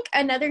I think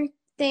another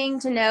thing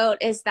to note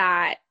is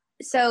that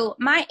So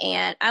my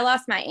aunt, I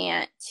lost my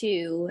aunt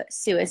to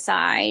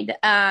suicide.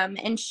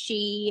 And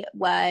she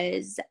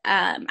was,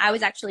 I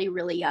was actually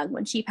really young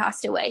when she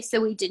passed away.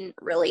 So we didn't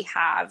really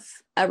have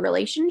a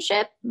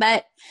relationship,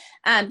 but,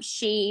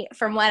 she,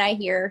 from what I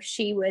hear,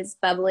 she was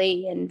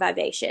bubbly and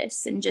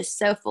vivacious and just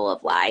so full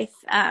of life.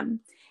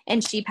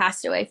 And she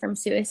passed away from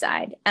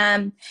suicide.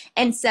 And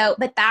so,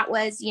 but that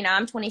was,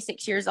 I'm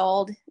 26 years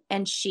old,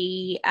 and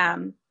she,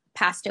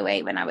 passed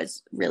away when I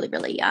was really,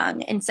 really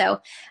young. And so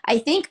I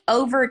think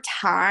over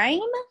time,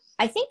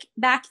 I think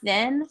back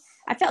then,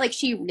 I felt like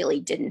she really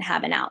didn't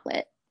have an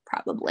outlet,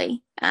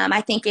 probably. I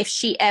think if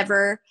she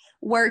ever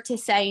were to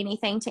say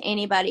anything to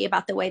anybody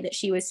about the way that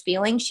she was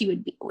feeling, she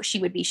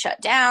would be shut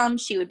down.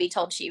 She would be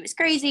told she was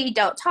crazy.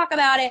 Don't talk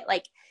about it.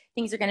 Like,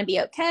 things are going to be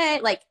okay.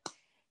 Like,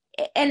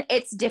 and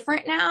it's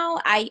different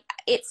now.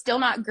 It's still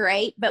not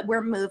great, but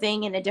we're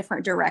moving in a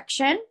different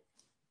direction.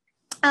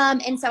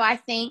 And so I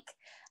think,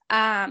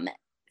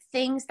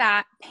 things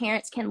that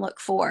parents can look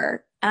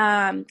for.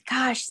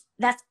 Gosh,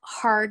 that's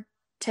hard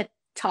to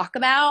talk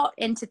about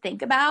and to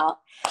think about.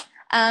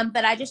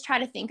 But I just try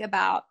to think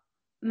about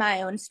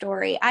my own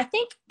story. I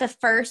think the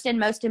first and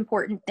most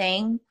important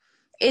thing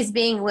is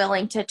being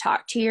willing to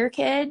talk to your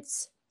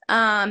kids,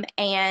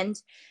 and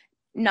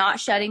not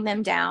shutting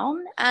them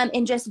down,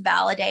 and just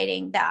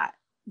validating that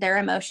their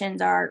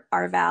emotions are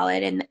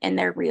valid and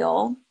they're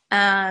real.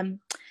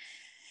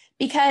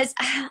 Because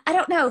I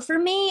don't know, for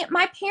me,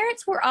 my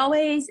parents were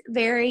always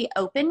very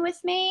open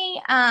with me,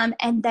 and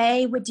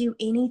they would do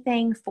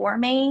anything for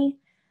me.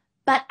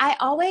 But I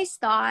always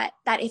thought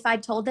that if I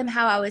told them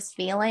how I was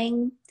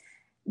feeling,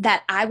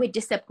 that I would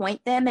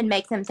disappoint them and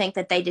make them think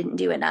that they didn't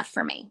do enough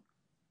for me.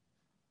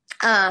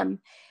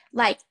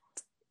 Like,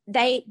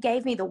 they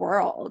gave me the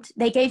world.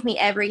 They gave me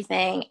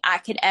everything I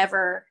could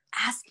ever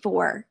ask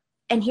for.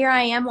 And here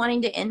I am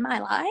wanting to end my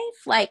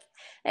life. Like,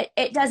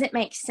 it doesn't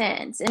make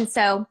sense. And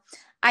so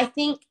I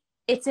think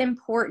it's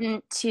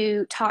important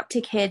to talk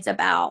to kids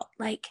about,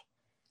 like,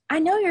 I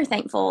know you're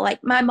thankful.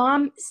 Like, my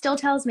mom still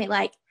tells me,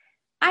 like,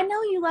 I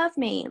know you love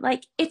me.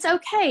 Like, it's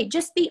okay.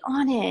 Just be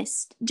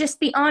honest. Just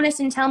be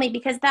honest and tell me,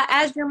 because that,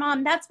 as your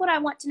mom, that's what I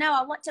want to know.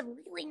 I want to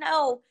really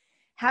know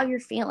how you're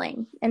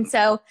feeling. And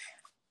so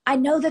I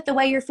know that the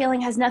way you're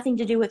feeling has nothing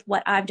to do with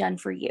what I've done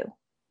for you.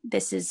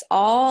 This is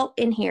all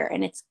in here,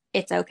 and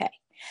it's okay.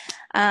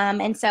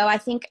 And so I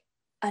think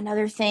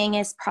another thing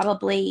is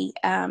probably,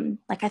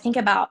 like, I think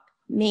about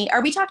me.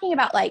 Are we talking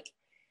about, like,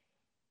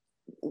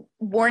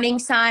 warning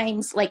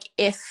signs, like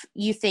if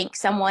you think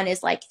someone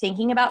is, like,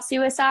 thinking about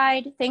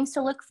suicide, things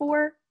to look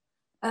for?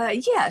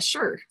 Yeah,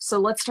 sure. So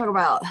let's talk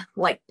about,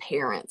 like,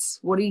 parents.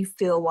 What do you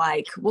feel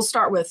like? We'll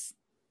start with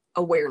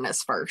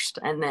awareness first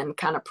and then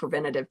kind of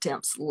preventative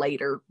tips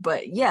later.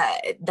 But yeah,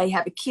 they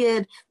have a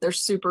kid, they're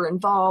super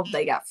involved,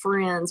 they got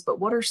friends, but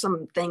what are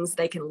some things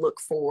they can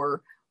look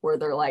for where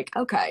they're like,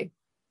 okay,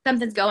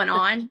 something's going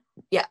on?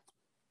 Yeah.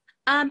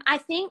 I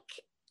think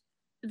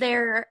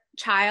their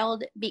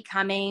child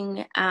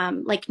becoming,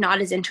 like, not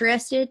as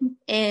interested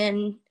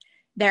in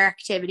their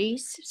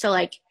activities. So,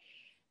 like,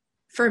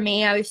 for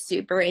me, I was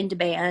super into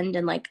band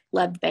and, like,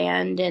 loved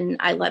band, and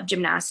I loved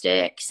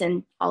gymnastics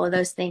and all of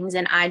those things.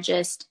 And I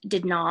just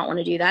did not want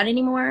to do that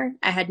anymore.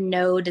 I had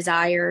no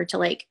desire to,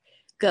 like,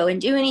 go and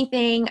do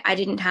anything. I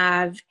didn't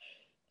have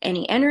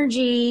any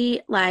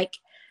energy. Like,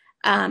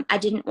 I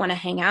didn't want to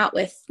hang out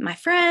with my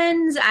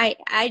friends.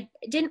 I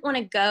didn't want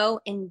to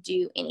go and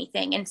do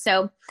anything. And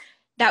so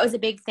that was a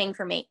big thing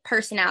for me.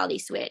 Personality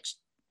switch,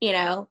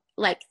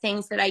 like,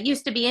 things that I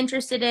used to be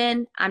interested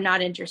in, I'm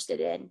not interested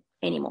in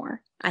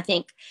anymore. I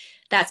think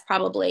that's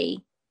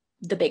probably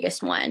the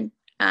biggest one,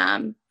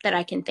 that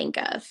I can think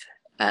of,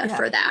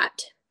 for that.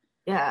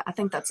 Yeah, I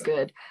think that's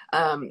good.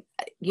 One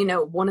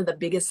of the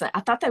biggest, I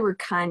thought they were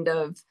kind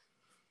of,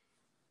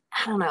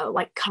 I don't know,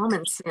 like,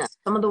 common sense.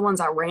 Some of the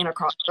ones I ran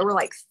across, there were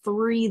like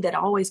 3 that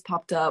always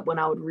popped up when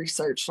I would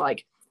research,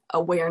 like,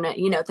 awareness,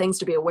 things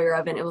to be aware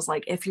of. And it was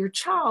like, if your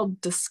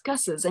child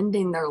discusses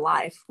ending their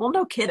life, well,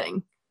 no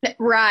kidding.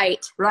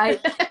 Right.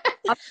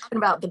 I'm talking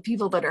about the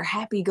people that are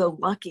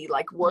happy-go-lucky.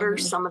 Like, what are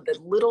some of the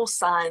little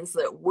signs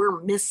that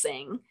we're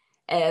missing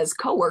as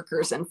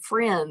coworkers and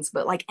friends,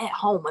 but, like, at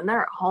home, when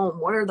they're at home,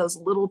 what are those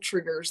little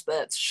triggers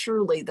that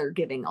surely they're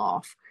giving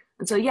off?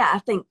 And so, yeah, I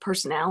think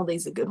personality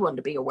is a good one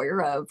to be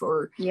aware of,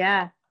 or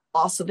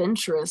loss of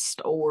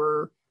interest,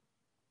 or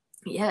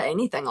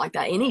anything like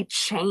that. Any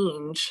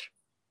change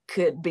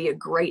could be a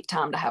great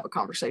time to have a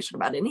conversation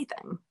about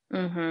anything.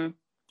 Mm-hmm.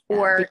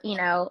 Or,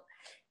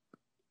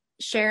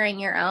 sharing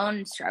your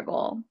own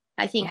struggle.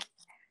 I think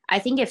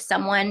if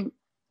someone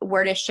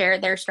were to share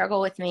their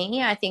struggle with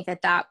me, I think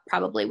that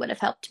probably would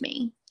have helped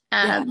me.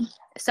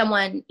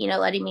 Someone,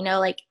 letting me know,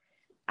 like,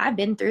 I've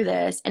been through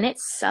this and it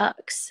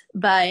sucks,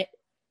 but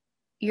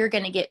you're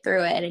going to get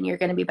through it and you're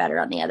going to be better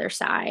on the other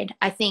side.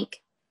 I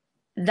think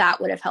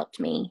that would have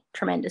helped me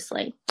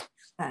tremendously.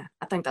 Yeah,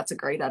 I think that's a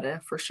great idea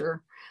for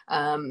sure.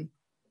 Very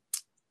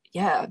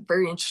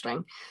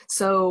interesting.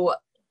 So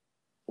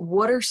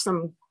what are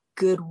some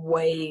good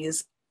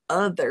ways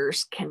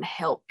others can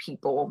help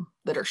people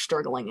that are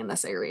struggling in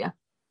this area?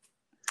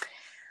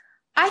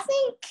 I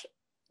think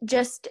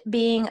just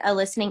being a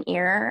listening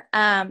ear.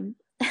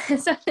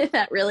 Something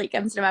that really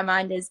comes to my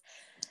mind is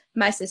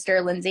my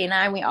sister Lindsay and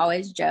I, we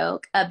always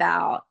joke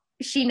about,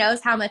 she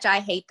knows how much I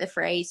hate the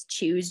phrase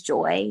choose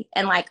joy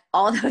and like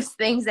all those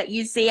things that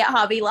you see at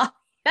Hobby Lobby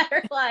that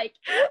are like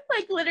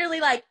literally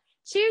like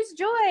choose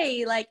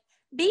joy, like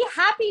be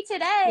happy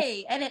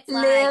today. And it's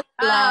like,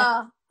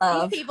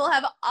 these people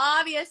have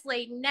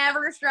obviously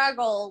never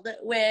struggled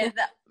with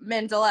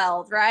mental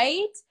health,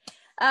 right?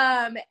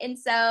 And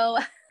so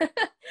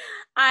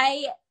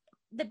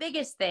the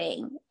biggest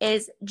thing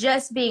is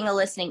just being a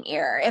listening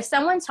ear. If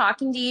someone's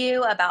talking to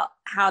you about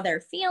how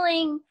they're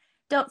feeling,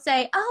 don't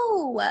say,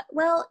 oh,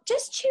 well,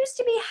 just choose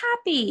to be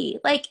happy.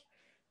 Like,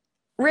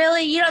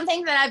 really? You don't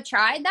think that I've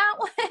tried that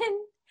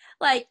one?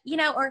 Like, you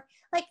know, or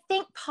like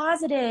think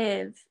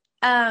positive.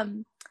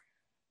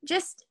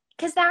 Just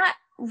because that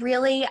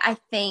really, I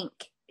think,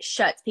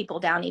 shuts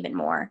people down even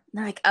more.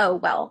 They're like, oh,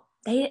 well,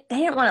 they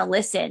didn't want to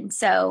listen.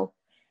 So,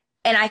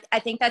 and I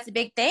think that's a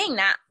big thing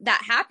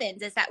that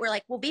happens, is that we're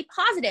like, well, be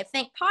positive,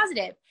 think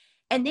positive.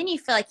 And then you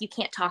feel like you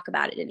can't talk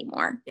about it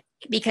anymore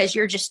because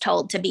you're just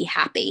told to be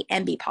happy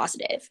and be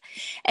positive.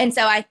 And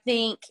so I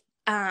think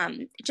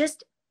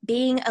just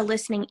being a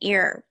listening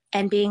ear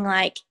and being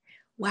like,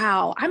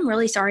 wow, I'm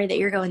really sorry that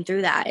you're going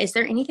through that. Is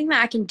there anything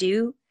that I can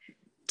do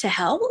to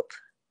help?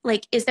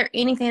 Like, is there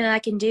anything that I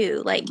can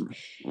do? Like,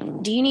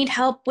 do you need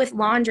help with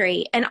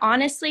laundry? And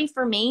honestly,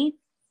 for me,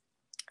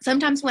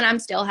 sometimes when I'm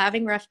still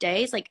having rough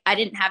days, like I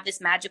didn't have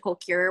this magical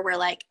cure where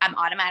like I'm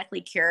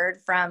automatically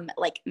cured from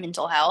like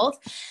mental health.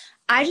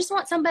 I just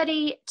want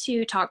somebody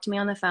to talk to me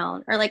on the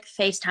phone or like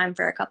FaceTime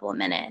for a couple of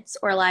minutes,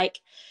 or like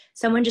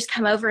someone just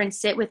come over and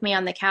sit with me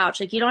on the couch.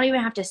 Like you don't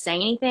even have to say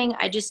anything.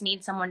 I just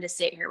need someone to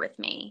sit here with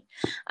me.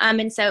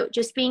 And so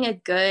just being a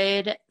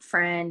good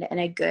friend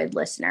and a good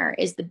listener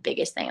is the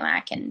biggest thing that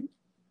I can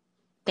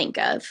think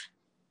of.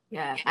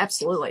 Yeah,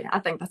 absolutely. I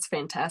think that's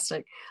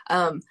fantastic.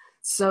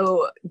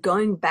 So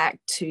going back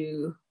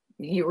to,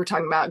 you were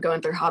talking about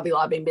going through Hobby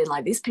Lobby and being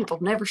like, these people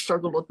have never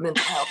struggled with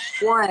mental health.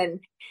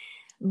 One,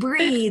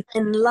 breathe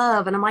and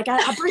love. And I'm like,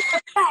 I breathe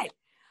back.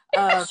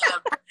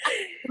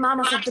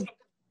 Remind myself to,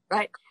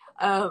 right?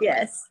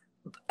 Yes.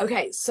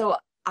 Okay, so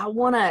I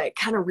want to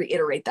kind of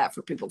reiterate that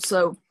for people.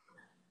 So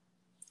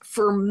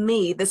for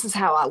me, this is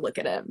how I look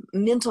at it.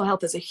 Mental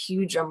health is a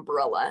huge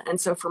umbrella.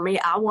 And so for me,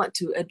 I want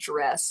to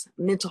address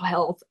mental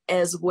health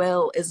as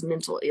well as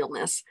mental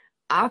illness.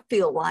 I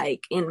feel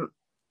like in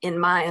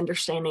my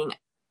understanding,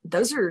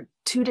 those are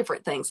two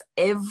different things.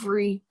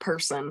 Every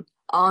person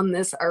on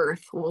this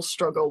earth will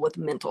struggle with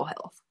mental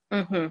health,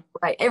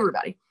 right?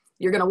 Everybody.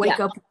 You're going to wake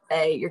up one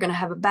day, you're going to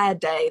have a bad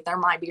day. There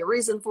might be a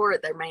reason for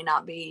it. There may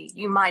not be.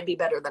 You might be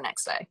better the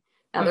next day.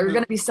 Now, there are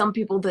going to be some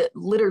people that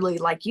literally,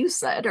 like you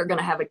said, are going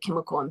to have a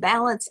chemical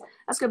imbalance.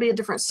 That's going to be a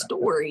different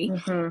story.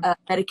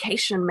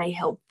 Medication may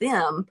help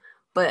them,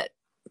 but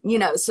you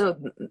know, so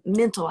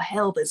mental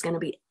health is going to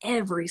be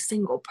every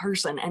single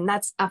person. And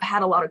I've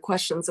had a lot of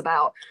questions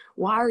about,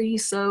 why are you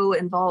so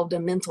involved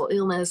in mental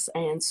illness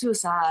and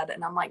suicide?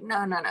 And I'm like,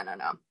 no.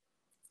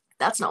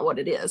 That's not what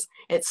it is.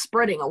 It's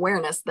spreading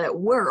awareness that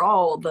we're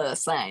all the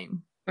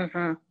same.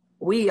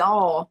 We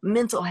all,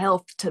 mental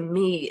health to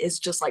me is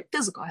just like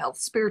physical health,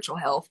 spiritual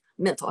health,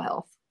 mental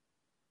health.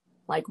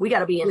 Like we got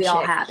to be in check. We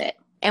all have it,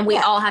 and we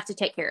all have to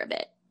take care of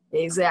it.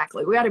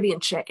 Exactly. We got to be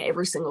in check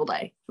every single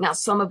day. Now,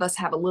 some of us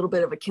have a little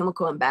bit of a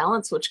chemical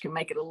imbalance, which can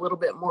make it a little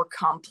bit more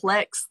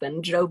complex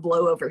than Joe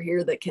Blow over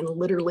here that can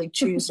literally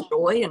choose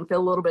joy and feel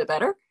a little bit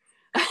better.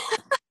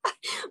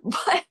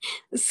 But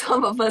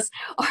some of us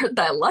aren't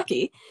that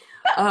lucky.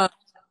 So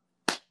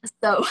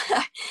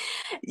I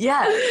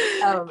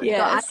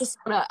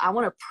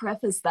want to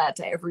preface that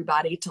to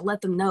everybody to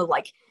let them know,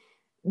 like,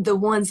 the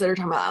ones that are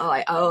talking about,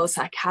 like, oh,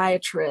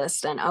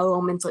 psychiatrist and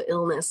mental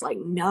illness, like,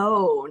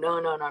 no.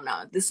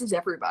 This is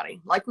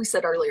everybody. Like we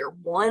said earlier,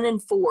 1 in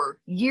 4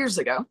 years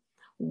ago,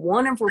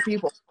 1 in 4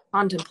 people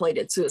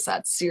contemplated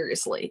suicide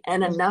seriously,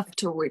 and enough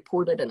to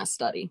report it in a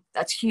study.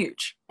 That's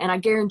huge. And I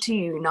guarantee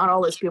you, not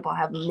all those people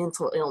have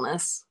mental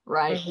illness,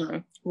 right?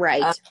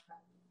 Right.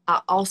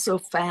 I also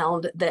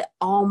found that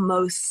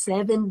almost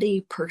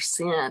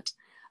 70%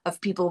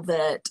 of people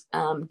that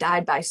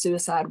died by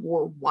suicide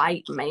were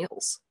white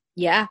males.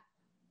 Yeah.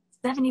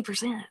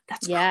 70%.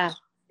 That's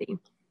crazy.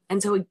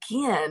 And so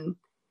again,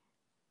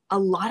 a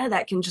lot of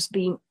that can just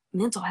be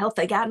mental health.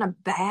 They got in a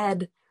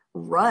bad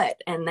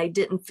rut and they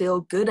didn't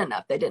feel good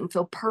enough. They didn't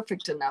feel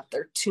perfect enough.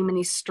 There are too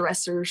many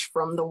stressors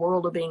from the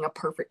world of being a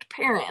perfect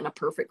parent and a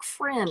perfect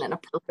friend and a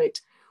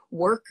perfect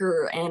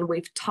worker. And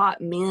we've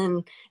taught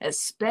men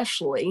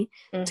especially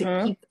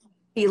to keep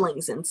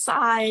feelings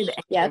inside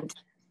and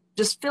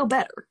just feel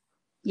better.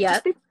 Yeah.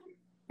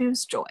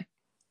 Choose joy.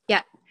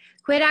 Yeah.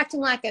 Quit acting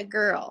like a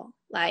girl.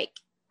 Like,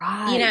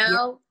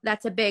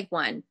 that's a big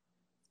one.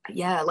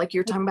 Yeah, like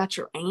you're talking about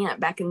your aunt.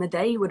 Back in the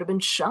day, you would have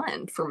been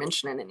shunned for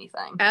mentioning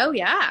anything. Oh,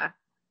 yeah.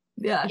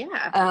 Yeah.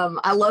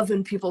 I love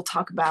when people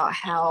talk about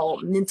how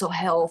mental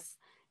health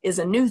is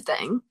a new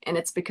thing, and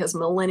it's because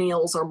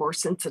millennials are more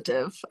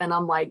sensitive. And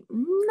I'm like,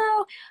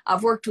 no,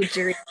 I've worked with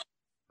Jerry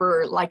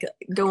for like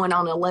going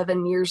on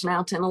 11 years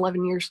now, 10,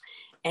 11 years.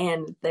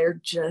 And they're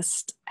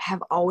just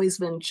have always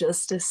been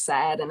just as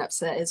sad and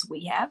upset as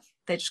we have.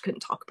 They just couldn't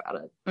talk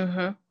about it.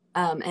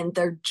 Mm-hmm. And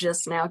they're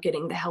just now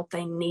getting the help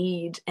they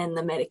need and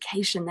the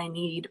medication they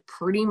need.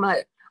 Pretty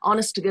much,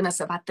 honest to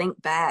goodness, if I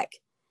think back,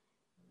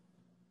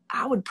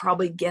 I would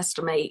probably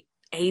guesstimate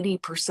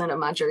 80% of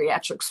my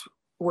geriatrics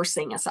were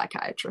seeing a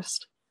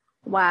psychiatrist.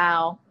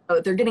 Wow. So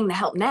they're getting the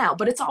help now,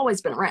 but it's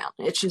always been around.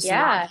 It's just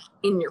not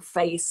in your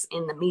face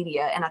in the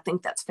media. And I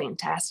think that's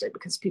fantastic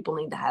because people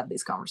need to have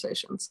these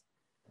conversations.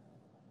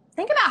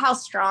 Think about how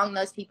strong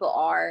those people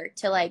are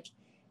to like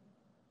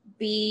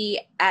be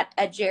at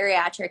a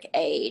geriatric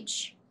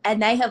age,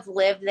 and they have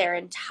lived their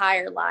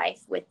entire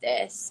life with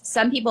this.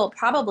 Some people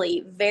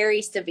probably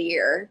very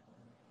severe,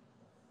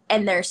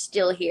 and they're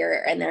still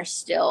here and they're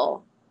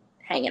still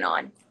hanging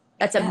on.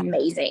 That's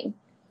amazing.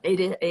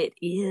 It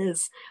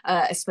is,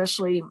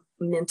 especially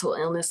mental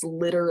illness.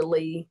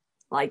 Literally,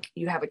 like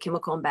you have a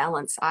chemical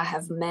imbalance. I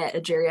have met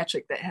a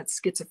geriatric that had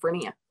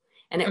schizophrenia,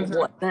 and it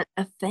wasn't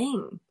a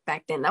thing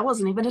back then. That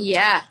wasn't even a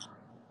thing.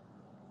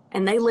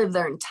 And they lived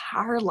their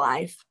entire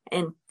life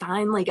and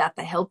finally got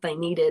the help they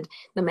needed,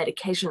 the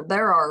medication.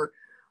 There are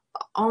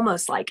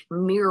almost like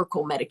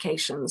miracle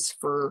medications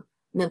for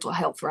mental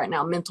health right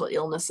now, mental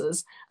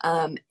illnesses.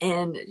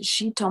 And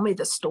she told me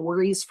the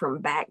stories from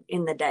back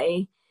in the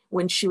day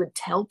when she would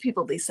tell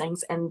people these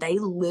things, and they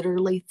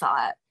literally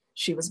thought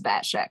she was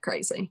batshit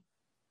crazy.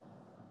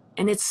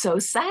 And it's so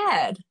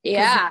sad.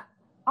 Yeah.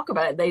 Talk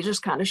about it. They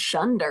just kind of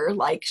shunned her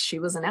like she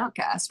was an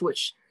outcast,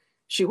 which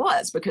she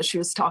was because she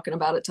was talking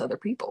about it to other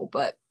people.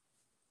 But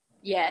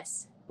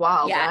yes.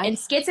 Wow. Yeah. Right? And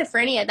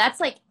schizophrenia, that's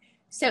like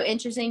so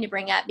interesting to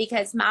bring up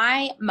because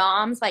my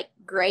mom's like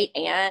great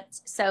aunt,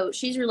 so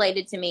she's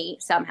related to me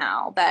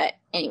somehow. But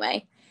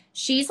anyway,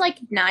 she's like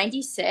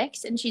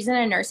 96 and she's in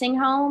a nursing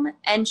home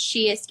and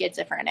she is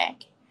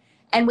schizophrenic.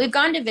 And we've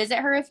gone to visit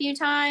her a few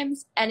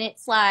times, and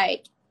it's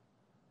like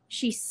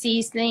she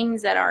sees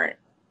things that aren't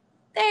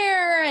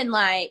there, and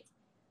like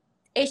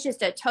it's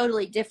just a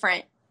totally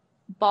different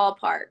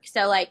ballpark.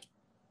 So like,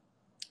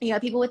 you know,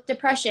 people with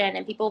depression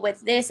and people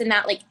with this and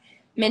that, like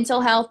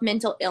mental health,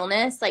 mental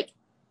illness, like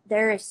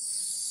there is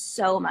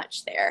so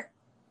much there.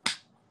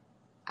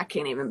 I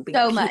can't even begin.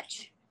 So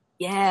much.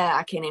 Yeah,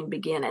 I can't even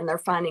begin. And they're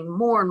finding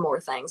more and more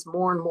things,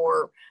 more and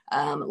more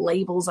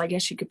labels, I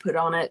guess you could put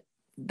on it.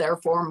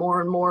 Therefore, more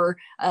and more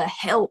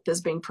help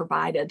is being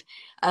provided.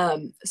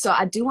 So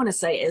I do want to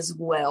say as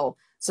well,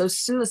 so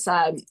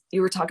suicide,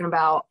 you were talking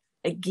about,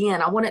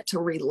 again, I want it to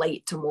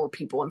relate to more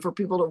people and for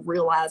people to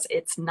realize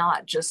it's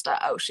not just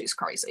oh, she's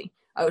crazy.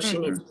 Oh, she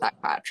needs a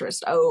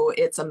psychiatrist. Oh,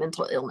 it's a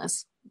mental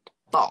illness.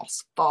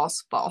 False,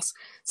 false, false.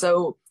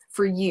 So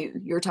for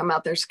you, you're talking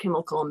about there's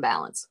chemical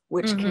imbalance,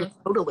 which can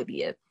totally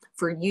be it.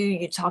 For you,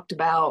 you talked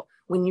about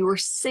when you were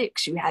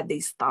 6, you had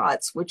these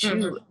thoughts, which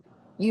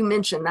you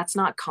mentioned that's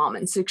not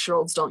common.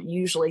 6-year-olds don't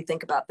usually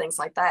think about things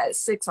like that. At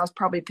 6, I was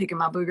probably picking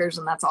my boogers,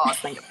 and that's all I was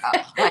thinking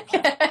about.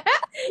 Like,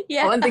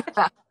 yeah. I wasn't thinking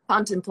about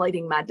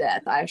contemplating my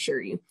death, I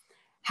assure you.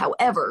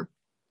 However,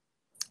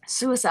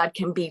 suicide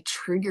can be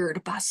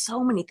triggered by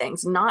so many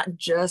things, not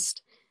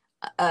just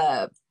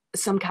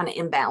some kind of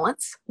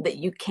imbalance that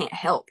you can't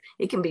help.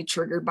 It can be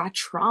triggered by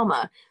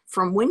trauma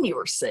from when you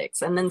were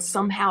 6, and then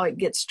somehow it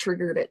gets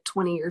triggered at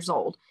 20 years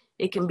old.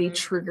 It can be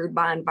triggered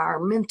by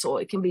environmental.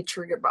 It can be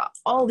triggered by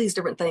all these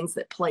different things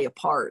that play a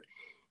part.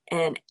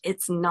 And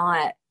it's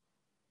not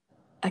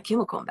a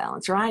chemical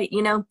imbalance, right?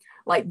 You know,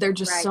 like there are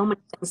just so many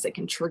things that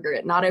can trigger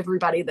it. Not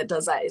everybody that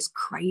does that is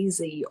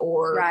crazy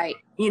or,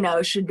 you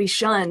know, should be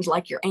shunned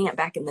like your aunt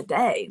back in the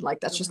day.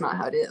 Like that's just not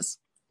how it is.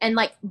 And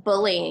like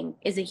bullying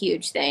is a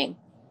huge thing.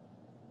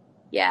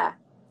 Yeah.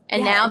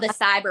 And now the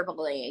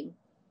cyberbullying.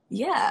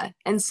 Yeah.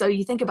 And so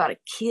you think about a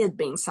kid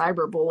being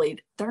cyberbullied,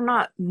 they're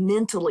not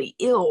mentally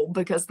ill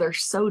because they're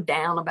so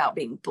down about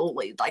being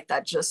bullied. Like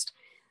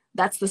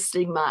that's the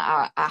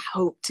stigma I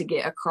hope to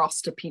get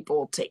across to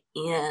people to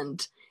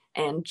end,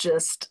 and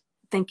just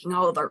thinking,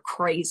 oh, they're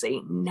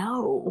crazy.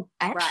 No,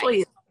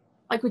 actually,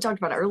 like we talked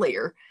about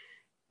earlier,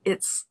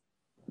 it's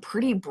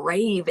pretty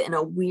brave in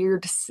a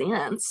weird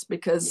sense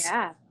because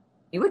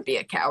you would be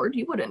a coward.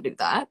 You wouldn't do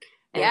that.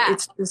 And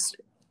it's just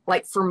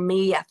like, for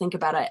me, I think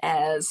about it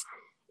as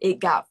it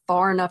got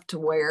far enough to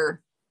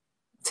where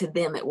to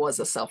them it was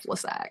a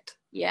selfless act.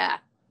 Yeah.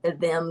 To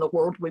them, the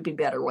world would be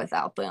better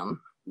without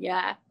them.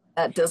 Yeah.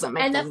 That doesn't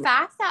make sense. And the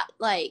fact that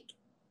like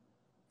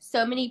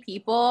so many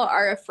people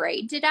are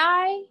afraid to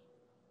die.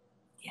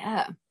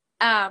 Yeah.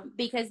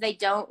 Because they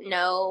don't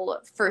know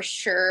for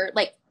sure.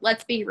 Like,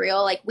 let's be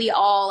real. Like, we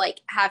all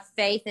like have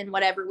faith in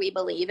whatever we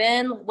believe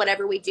in,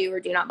 whatever we do or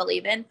do not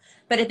believe in.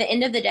 But at the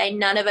end of the day,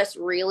 none of us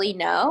really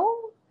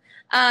know.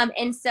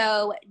 And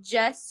so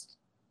just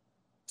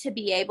to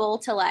be able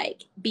to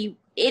like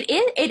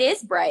it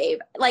is brave.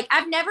 Like,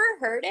 I've never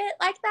heard it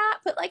like that,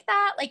 put like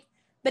that. Like,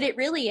 but it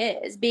really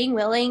is being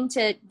willing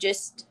to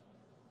just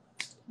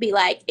be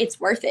like, it's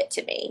worth it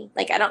to me.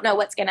 Like, I don't know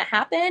what's going to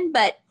happen,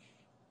 but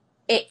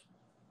it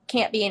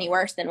can't be any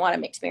worse than what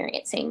I'm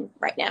experiencing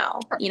right now,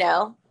 you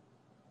know?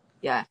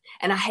 Yeah.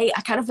 And I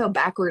kind of feel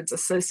backwards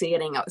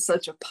associating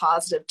such a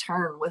positive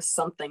turn with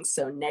something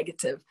so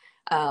negative.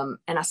 And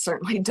I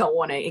certainly don't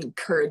want to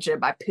encourage it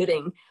by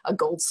putting a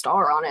gold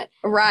star on it.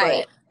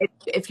 Right. But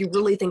if you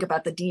really think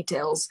about the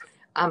details,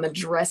 I'm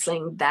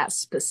addressing that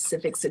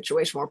specific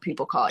situation where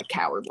people call it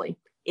cowardly.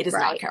 It is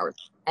not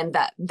cowardly. And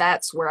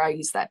that's where I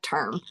use that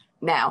term.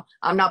 Now,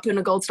 I'm not putting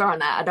a gold star on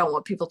that. I don't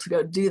want people to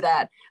go do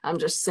that. I'm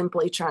just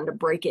simply trying to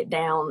break it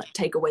down,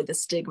 take away the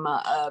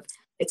stigma of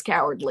it's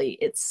cowardly,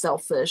 it's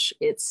selfish,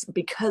 it's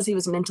because he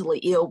was mentally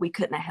ill, we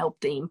couldn't have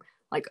helped him.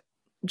 Like,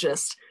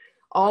 just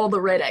all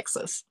the red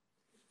X's.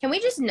 Can we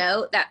just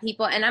note that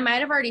people, and I might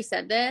have already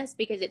said this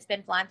because it's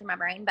been flying through my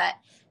brain, but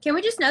can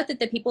we just note that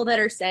the people that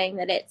are saying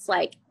that it's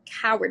like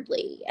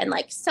cowardly and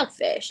like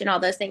selfish and all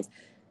those things,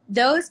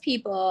 those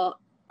people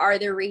are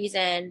the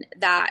reason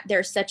that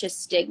there's such a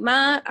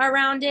stigma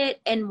around it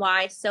and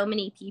why so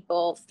many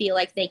people feel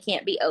like they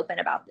can't be open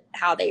about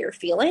how they are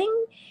feeling.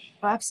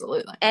 Oh,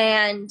 absolutely.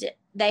 And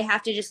they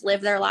have to just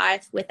live their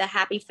life with a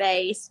happy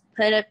face,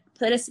 put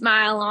a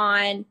smile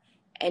on,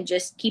 and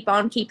just keep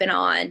on keeping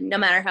on no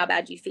matter how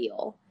bad you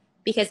feel,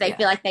 because they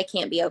feel like they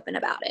can't be open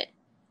about it.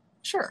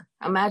 Sure.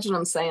 Imagine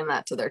them saying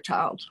that to their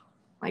child.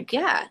 Like,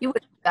 yeah, you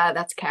would die,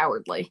 that's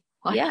cowardly.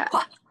 Like, yeah.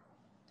 What?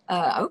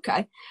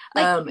 Okay.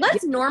 Like,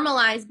 let's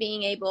normalize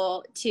being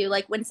able to,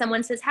 like, when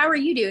someone says, how are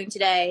you doing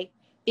today?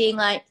 Being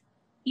like,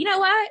 you know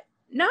what?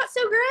 Not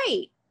so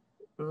great.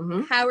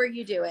 Mm-hmm. How are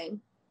you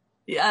doing?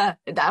 Yeah.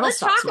 Let's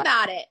talk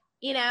about it,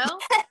 you know?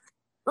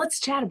 Let's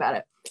chat about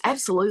it.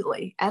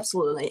 Absolutely.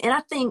 Absolutely. And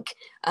I think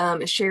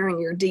sharing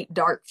your deep,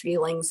 dark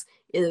feelings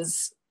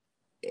is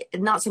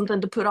not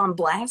something to put on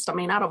blast. I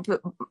mean, I don't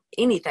put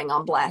anything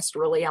on blast,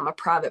 really. I'm a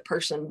private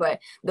person, but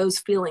those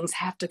feelings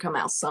have to come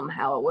out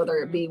somehow, whether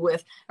it be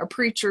with a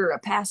preacher, a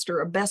pastor,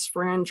 a best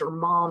friend, your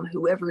mom,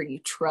 whoever you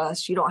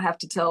trust. You don't have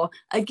to tell,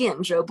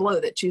 again, Joe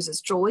Blow that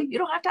chooses joy. You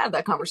don't have to have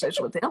that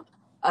conversation with him.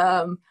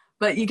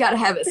 But you got to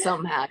have it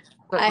somehow.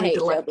 But I hate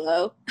Joe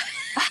Blow.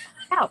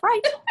 Yeah,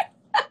 right.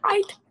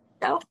 Right.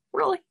 No,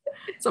 really.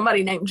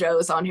 Somebody named Joe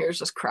is on here is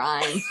just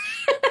crying.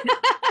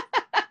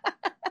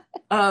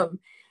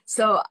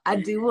 So I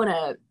do want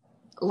to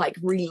like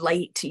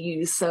relate to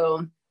you.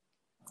 So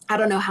I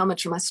don't know how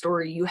much of my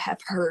story you have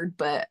heard,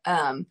 but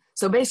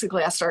so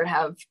basically I started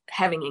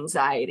having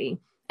anxiety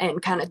and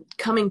kind of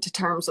coming to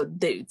terms with,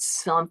 dude,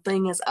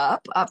 something is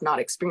up. I've not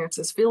experienced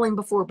this feeling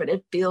before, but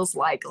it feels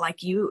like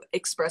you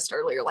expressed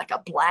earlier, like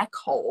a black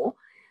hole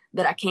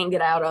that I can't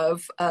get out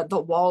of.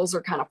 The walls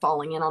are kind of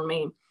falling in on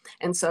me.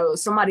 And so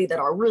somebody that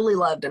I really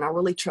loved and I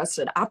really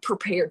trusted, I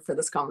prepared for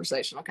this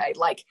conversation, okay?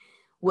 Like,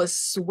 was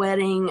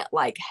sweating,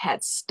 like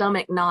had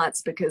stomach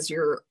knots because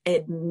you're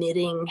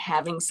admitting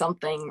having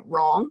something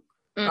wrong,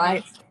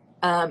 right?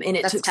 And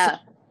it took so much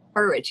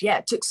courage. Yeah,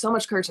 it took so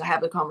much courage to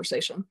have the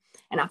conversation.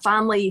 And I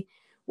finally,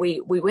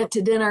 we went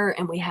to dinner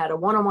and we had a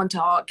one-on-one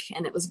talk,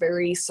 and it was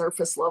very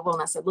surface level.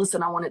 And I said,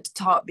 listen, I wanted to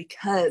talk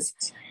because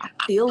I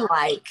feel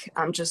like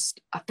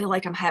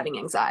I'm having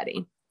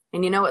anxiety.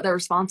 And you know what their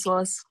response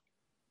was?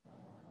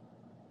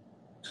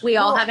 We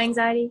all have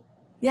anxiety.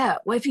 Yeah.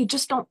 Well, if you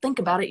just don't think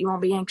about it, you won't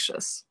be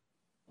anxious.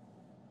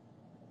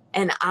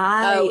 And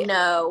oh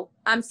no,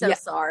 I'm so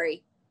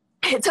sorry.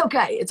 It's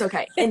okay. It's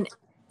okay. And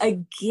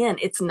again,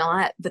 it's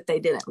not that they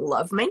didn't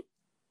love me.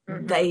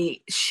 Mm-hmm.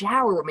 They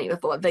shower me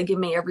with love. They give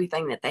me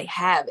everything that they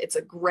have. It's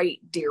a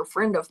great, dear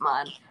friend of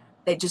mine.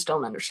 They just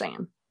don't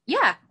understand.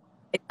 Yeah.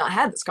 They've not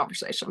had this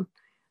conversation.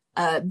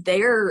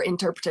 Their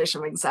interpretation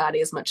of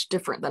anxiety is much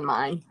different than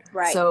mine.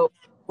 Right. So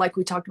like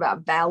we talked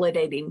about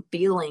validating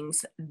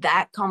feelings,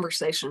 that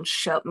conversation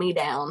shut me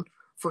down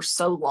for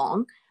so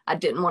long. I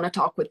didn't want to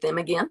talk with them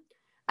again.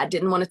 I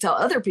didn't want to tell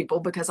other people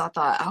because I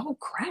thought, oh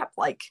crap,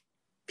 like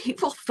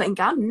people think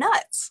I'm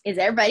nuts. Is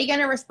everybody going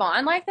to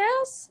respond like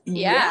this?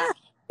 Yeah.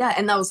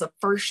 And that was the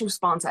first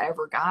response I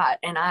ever got.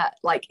 And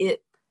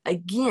it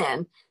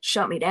again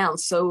shut me down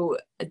so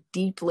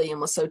deeply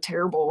and was so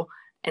terrible.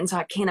 And so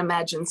I can't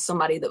imagine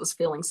somebody that was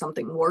feeling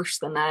something worse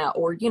than that,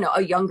 or, you know,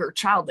 a younger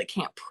child that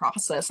can't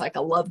process like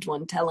a loved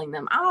one telling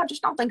them,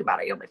 just don't think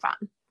about it. You'll be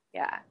fine.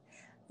 Yeah.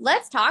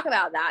 Let's talk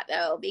about that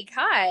though,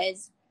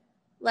 because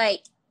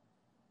like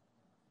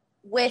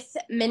with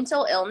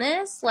mental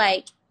illness,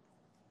 like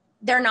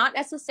they're not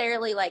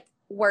necessarily like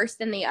worse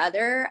than the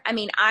other. I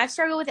mean, I've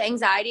struggled with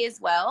anxiety as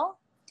well.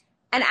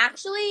 And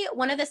actually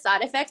one of the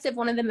side effects of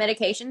one of the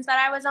medications that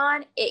I was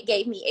on, it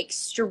gave me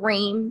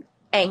extreme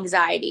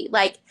anxiety.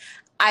 Like,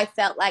 I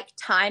felt like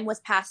time was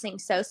passing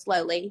so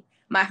slowly.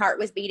 My heart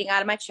was beating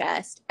out of my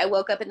chest. I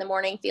woke up in the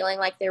morning feeling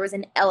like there was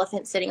an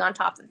elephant sitting on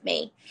top of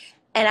me.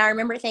 And I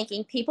remember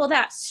thinking people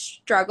that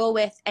struggle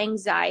with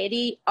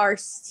anxiety are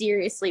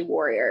seriously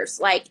warriors.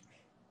 Like,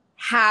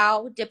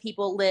 how do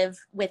people live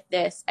with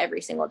this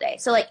every single day?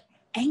 So like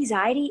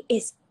anxiety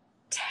is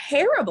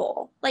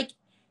terrible. Like,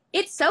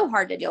 it's so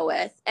hard to deal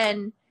with.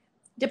 And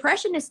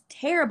depression is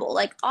terrible.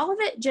 Like, all of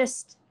it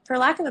just for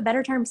lack of a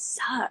better term,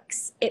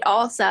 sucks. It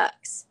all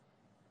sucks.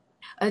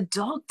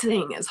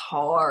 Adulting is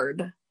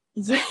hard.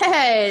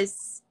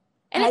 Yes.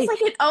 And it's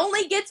like it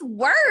only gets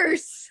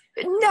worse.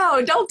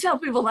 No, don't tell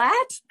people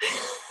that.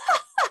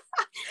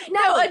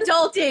 No,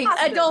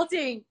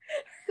 adulting.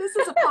 This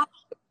is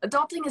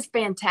adulting is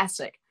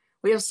fantastic.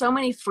 We have so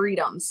many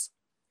freedoms.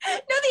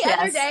 No, the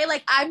other day,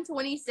 like, I'm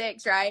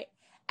 26, right?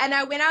 And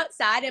I went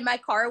outside and my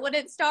car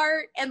wouldn't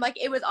start. And,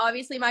 like, it was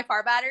obviously my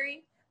car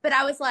battery. But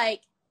I was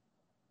like,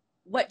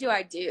 what do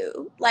I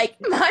do? Like,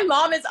 my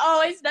mom has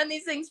always done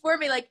these things for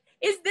me. Like,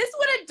 is this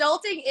what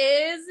adulting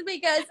is?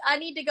 Because I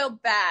need to go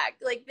back.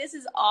 Like, this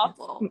is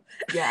awful.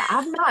 Yeah,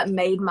 I've not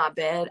made my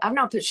bed. I've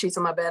not put sheets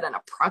on my bed in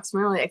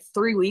approximately like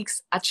 3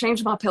 weeks. I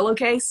changed my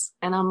pillowcase,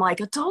 and I'm like,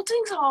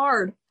 adulting's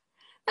hard.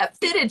 That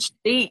fitted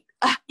sheet.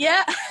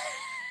 Yeah.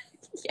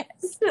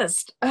 Yes.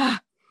 Just,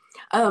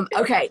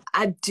 okay,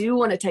 I do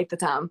want to take the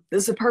time.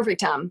 This is a perfect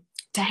time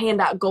to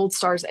hand out gold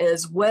stars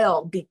as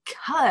well,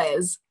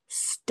 because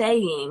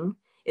staying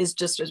is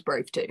just as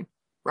brave too,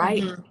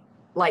 right? Mm-hmm.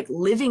 Like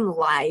living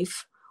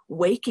life,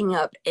 waking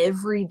up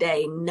every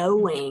day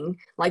knowing,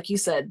 like you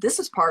said, this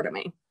is part of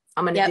me.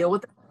 I'm going to deal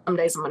with it. Some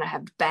days I'm going to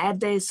have bad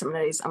days. Some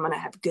days I'm going to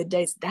have good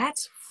days.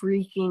 That's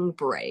freaking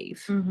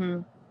brave.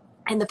 Mm-hmm.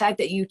 And the fact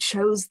that you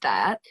chose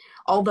that,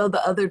 although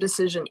the other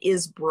decision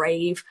is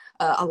brave,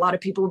 a lot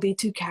of people would be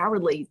too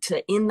cowardly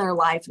to end their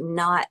life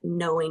not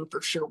knowing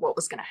for sure what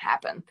was going to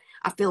happen.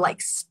 I feel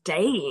like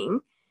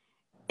staying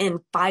and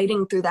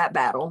fighting through that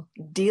battle,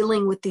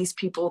 dealing with these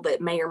people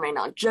that may or may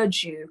not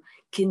judge you,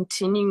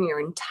 continuing your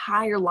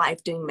entire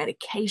life doing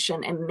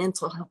medication and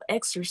mental health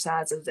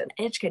exercises and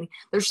educating.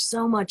 There's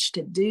so much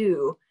to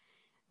do.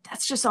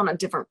 That's just on a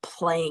different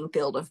playing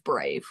field of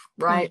brave,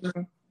 right?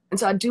 Mm-hmm. And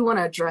so I do want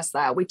to address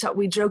that. We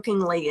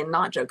jokingly and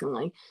not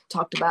jokingly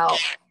talked about,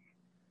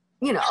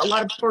 you know, a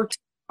lot of people are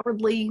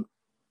cowardly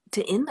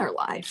to end their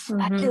life.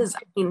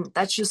 Mm-hmm.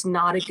 That's just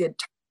not a good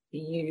term to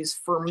use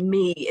for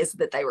me, is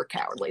that they were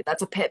cowardly.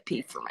 That's a pet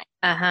peeve for me.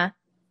 Uh-huh.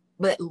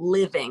 But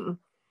living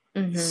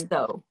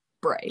so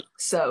brave,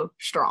 so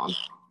strong.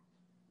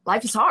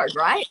 Life is hard,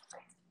 right?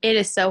 It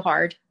is so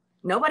hard.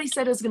 Nobody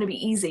said it was going to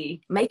be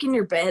easy. Making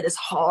your bed is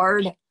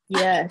hard.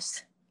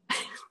 Yes.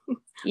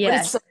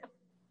 Yes.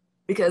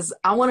 Because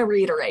I want to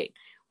reiterate,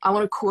 I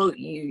want to quote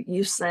you.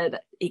 You said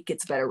it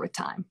gets better with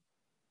time.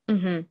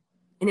 Mm-hmm.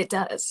 And it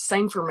does.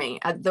 Same for me.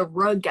 The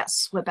rug got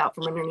swept out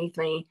from underneath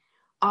me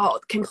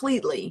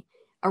completely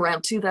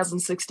around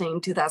 2016,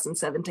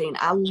 2017.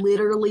 I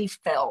literally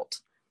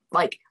felt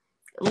like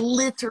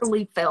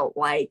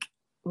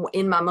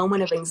in my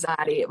moment of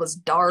anxiety, it was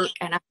dark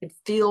and I could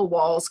feel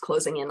walls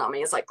closing in on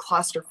me. It's like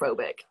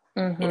claustrophobic.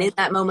 Mm-hmm. And in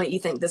that moment, you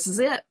think, this is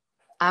it.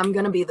 I'm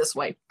going to be this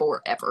way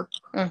forever.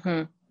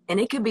 Mm-hmm. And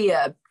it could be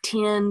a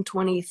 10,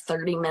 20,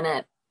 30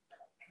 minute,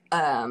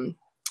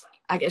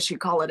 I guess you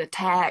call it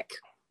attack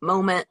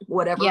moment,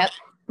 whatever. Yep. It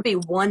could be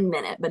 1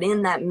 minute, but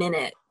in that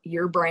minute,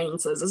 your brain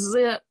says, this is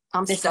it.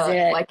 I'm stuck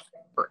like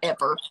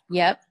forever.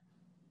 Yep.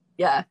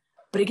 Yeah.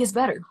 But it gets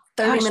better.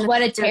 30 minutes.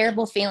 What a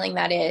terrible feeling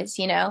that is,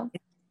 you know?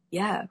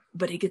 Yeah.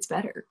 But it gets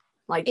better.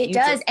 Like it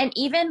does. And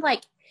even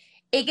like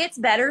it gets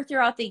better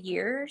throughout the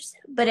years,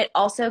 but it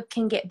also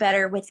can get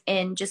better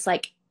within just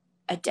like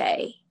a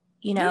day,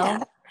 you know?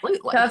 Yeah.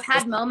 So I've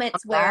had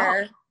moments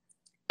where,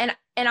 and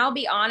I'll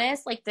be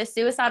honest, like the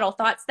suicidal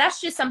thoughts,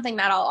 that's just something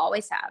that I'll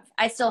always have.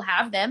 I still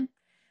have them.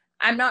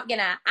 I'm not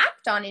going to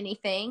act on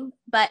anything,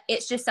 but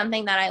it's just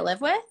something that I live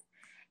with.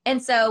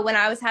 And so when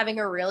I was having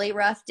a really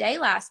rough day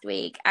last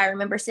week, I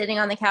remember sitting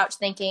on the couch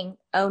thinking,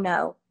 oh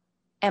no,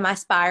 am I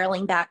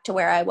spiraling back to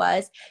where I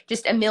was?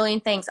 Just a million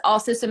things.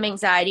 Also some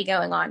anxiety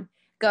going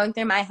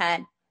through my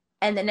head.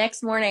 And the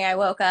next morning I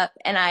woke up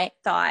and I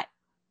thought,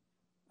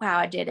 wow,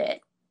 I did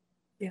it.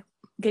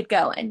 Good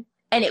going.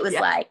 And it was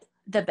like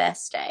the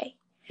best day.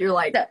 You're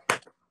like,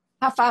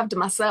 high five to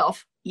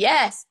myself.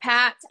 Yes,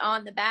 pat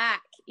on the back,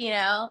 you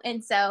know?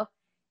 And so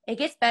it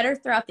gets better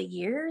throughout the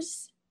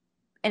years,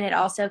 and it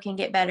also can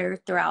get better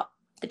throughout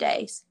the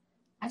days.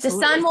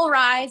 Absolutely. The sun will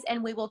rise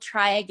and we will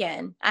try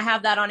again. I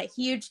have that on a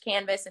huge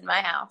canvas in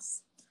my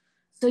house.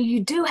 So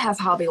you do have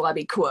Hobby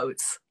Lobby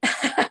quotes.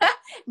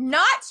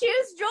 Not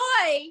choose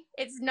joy.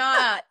 It's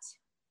not.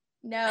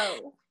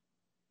 No.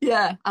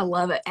 Yeah, I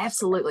love it.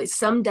 Absolutely.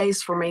 Some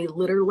days for me,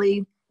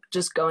 literally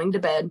just going to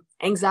bed,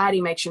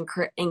 anxiety makes you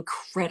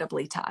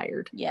incredibly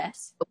tired.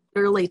 Yes.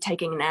 Literally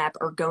taking a nap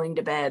or going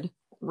to bed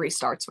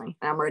restarts me,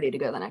 and I'm ready to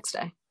go the next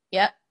day.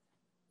 Yep.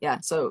 Yeah.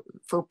 So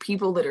for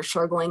people that are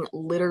struggling,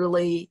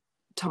 literally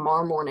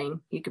tomorrow morning,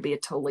 you could be a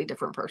totally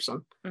different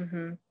person.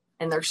 Mm-hmm.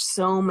 And there's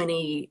so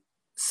many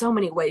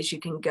ways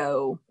you can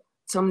go,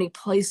 so many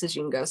places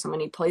you can go, so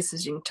many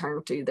places you can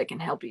turn to that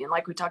can help you. And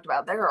like we talked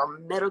about, there are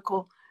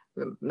miracle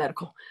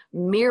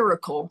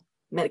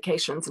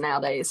medications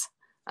nowadays.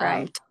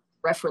 Right.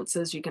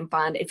 References you can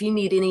find. If you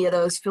need any of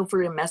those, feel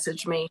free to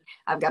message me.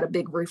 I've got a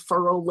big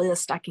referral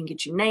list. I can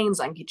get you names.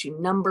 I can get you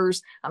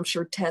numbers. I'm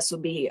sure Tess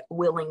would be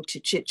willing to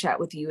chit chat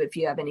with you if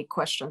you have any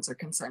questions or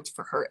concerns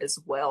for her as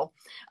well.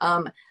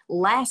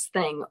 Last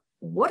thing,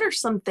 what are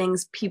some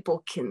things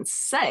people can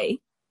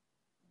say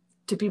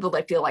to people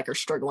they feel like are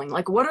struggling?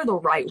 Like, what are the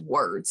right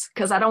words?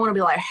 Because I don't want to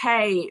be like,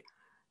 hey,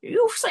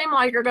 you seem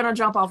like you're going to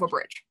jump off a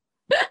bridge.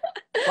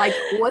 Like,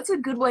 what's a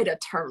good way to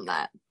term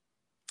that?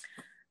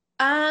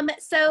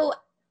 So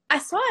I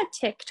saw a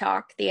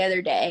TikTok the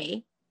other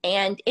day,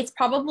 and it's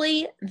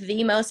probably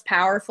the most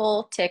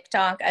powerful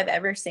TikTok I've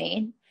ever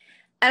seen.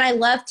 And I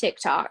love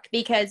TikTok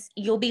because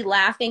you'll be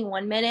laughing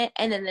 1 minute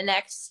and then the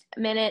next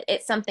minute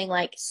it's something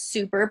like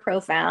super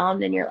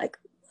profound and you're like,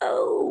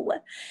 whoa.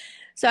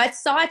 So I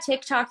saw a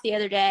TikTok the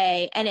other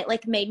day and it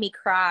like made me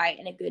cry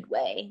in a good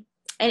way.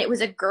 And it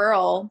was a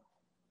girl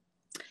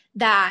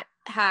that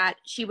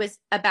she was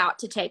about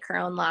to take her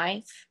own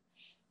life,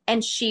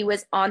 and she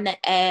was on the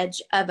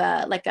edge of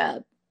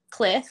a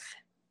cliff,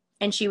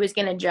 and she was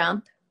going to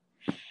jump.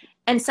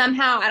 And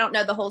somehow, I don't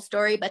know the whole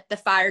story, but the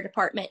fire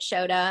department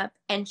showed up,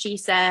 and she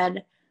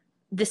said,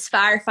 this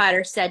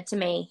firefighter said to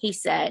me, he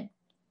said,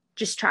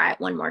 just try it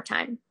one more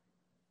time.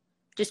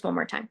 Just one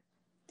more time.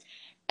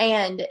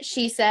 And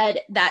she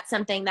said, that's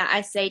something that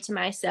I say to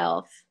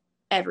myself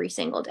every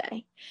single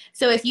day.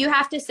 So if you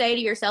have to say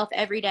to yourself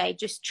every day,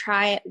 just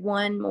try it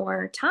one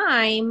more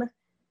time,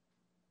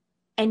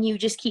 and you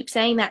just keep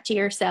saying that to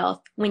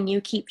yourself, when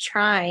you keep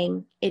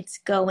trying, it's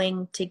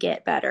going to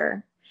get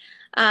better.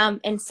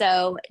 And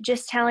so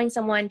just telling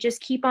someone,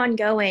 just keep on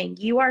going.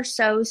 You are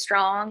so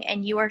strong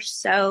and you are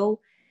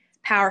so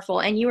powerful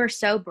and you are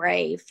so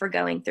brave for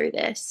going through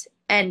this.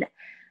 And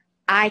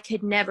I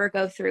could never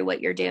go through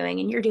what you're doing,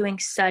 and you're doing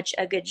such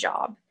a good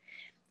job.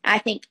 I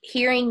think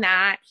hearing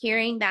that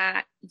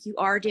you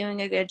are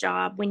doing a good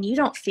job when you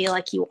don't feel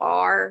like you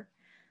are,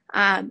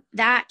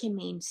 that can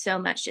mean so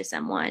much to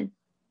someone.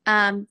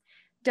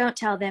 Don't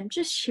tell them,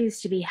 just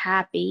choose to be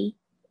happy.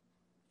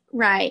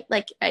 Right.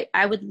 Like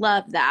I would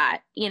love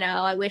that. You know,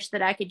 I wish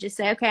that I could just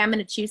say, okay, I'm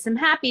going to choose some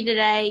happy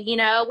today. You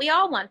know, we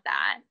all want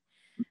that.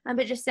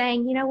 But just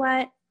saying, you know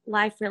what,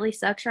 life really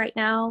sucks right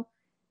now.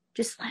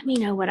 Just let me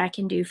know what I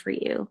can do for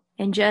you,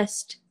 and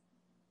just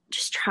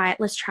try it.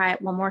 Let's try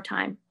it one more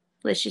time.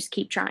 Let's just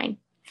keep trying,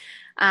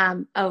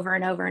 over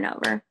and over and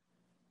over.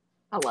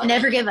 I love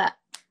Never it. give up.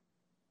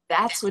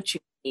 That's what you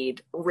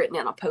need written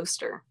on a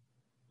poster.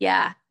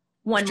 Yeah.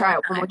 One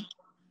more time.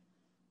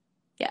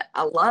 Yeah.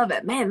 I love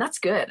it. Man, that's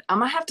good. I'm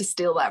going to have to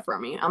steal that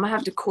from you. I'm going to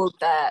have to quote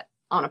that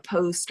on a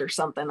post or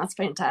something. That's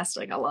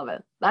fantastic. I love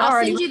it.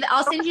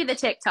 I'll send you the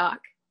TikTok.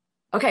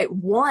 Okay.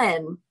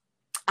 1,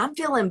 I'm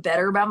feeling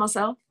better about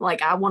myself.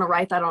 Like, I want to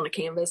write that on a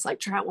canvas, like,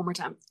 try it one more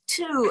time.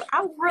 2,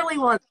 I really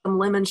want some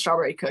lemon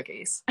strawberry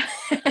cookies.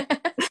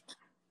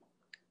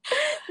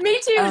 Me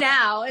too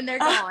now, and they're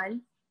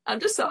gone. I'm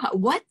just so hot.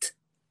 What?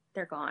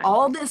 They're gone.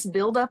 All this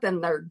buildup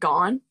and they're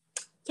gone?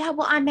 Yeah,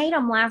 well, I made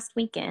them last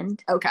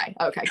weekend. Okay,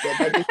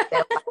 good.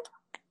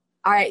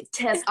 All right,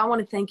 Tess, I want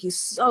to thank you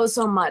so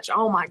much.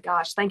 Oh my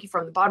gosh, thank you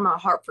from the bottom of my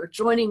heart for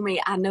joining me.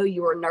 I know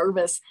you were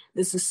nervous.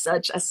 This is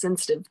such a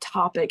sensitive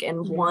topic,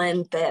 and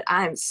one that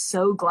I'm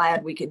so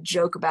glad we could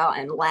joke about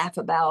and laugh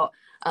about.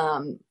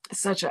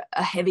 Such a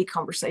heavy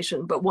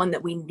conversation, but one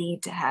that we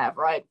need to have,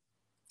 right?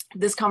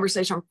 This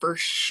conversation, for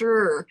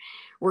sure,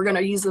 we're going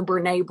to use the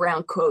Brene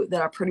Brown quote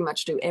that I pretty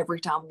much do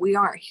every time. We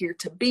aren't here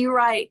to be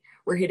right.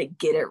 We're here to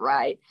get it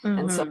right. Mm-hmm.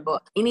 And so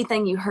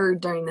anything you heard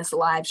during this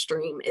live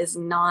stream is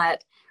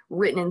not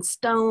written in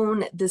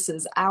stone. This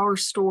is our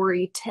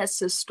story,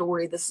 Tessa's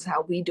story. This is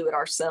how we do it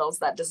ourselves.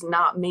 That does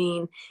not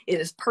mean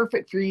it is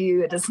perfect for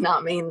you. It does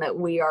not mean that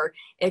we are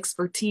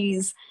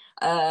expertise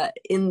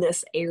in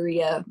this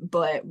area,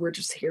 but we're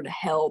just here to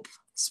help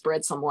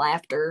spread some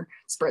laughter,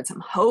 spread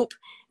some hope,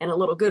 and a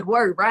little good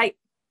word, right?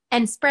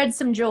 And spread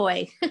some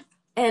joy.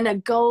 And a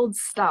gold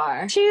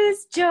star.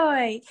 Choose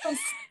joy.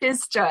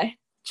 Choose joy.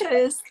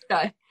 Choose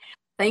joy.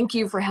 Thank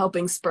you for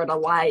helping spread a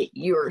light.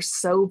 You are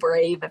so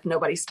brave if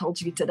nobody's told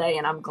you today,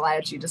 and I'm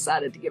glad you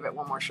decided to give it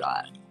one more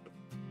shot.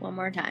 One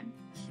more time.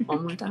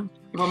 One more time.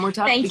 One more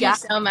time. Thank you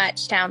so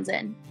much,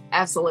 Townsend.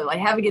 Absolutely.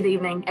 Have a good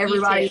evening,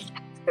 everybody.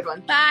 Good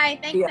one. Bye.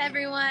 Thanks,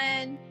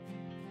 everyone.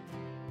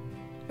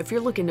 If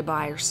you're looking to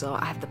buy or sell,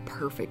 I have the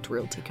perfect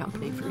realty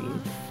company for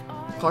you.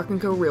 Clark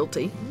 & Co.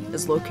 Realty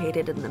is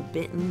located in the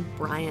Benton,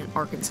 Bryant,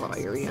 Arkansas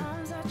area.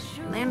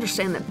 And they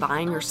understand that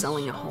buying or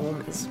selling a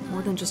home is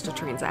more than just a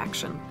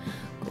transaction.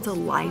 It's a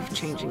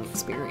life-changing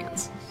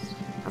experience.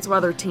 That's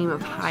why their team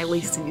of highly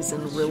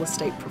seasoned real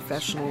estate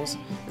professionals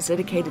is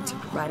dedicated to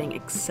providing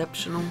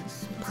exceptional,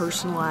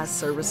 personalized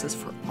services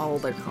for all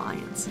their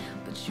clients.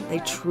 They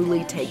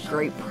truly take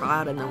great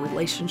pride in the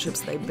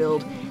relationships they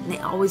build, and they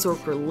always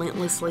work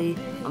relentlessly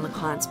on the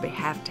client's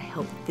behalf to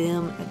help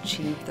them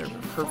achieve their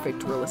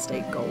perfect real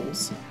estate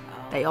goals.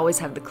 They always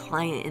have the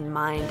client in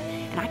mind,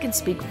 and I can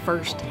speak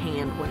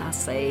firsthand when I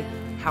say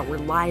how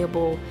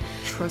reliable,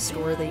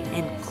 trustworthy,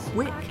 and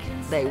quick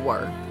they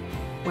were.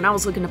 When I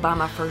was looking to buy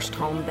my first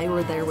home, they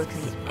were there with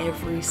me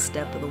every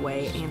step of the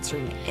way,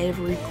 answering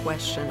every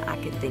question I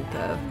could think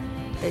of.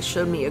 They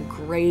showed me a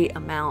great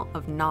amount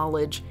of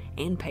knowledge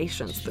and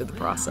patience through the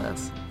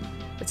process.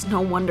 It's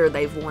no wonder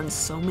they've won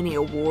so many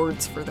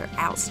awards for their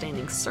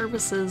outstanding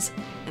services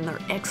and their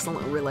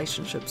excellent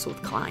relationships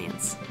with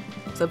clients.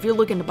 So if you're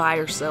looking to buy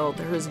or sell,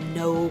 there is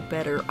no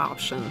better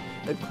option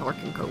than Clark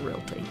 & Co.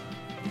 Realty.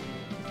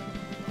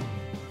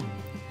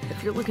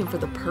 If you're looking for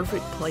the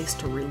perfect place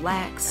to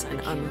relax and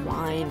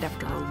unwind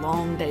after a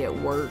long day at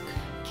work,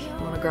 you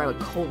want to grab a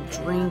cold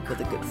drink with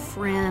a good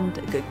friend,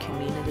 a good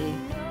community,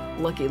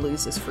 Lucky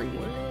Lou's is for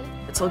you.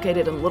 It's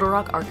located in Little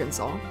Rock,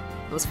 Arkansas.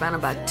 It was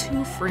founded by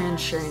two friends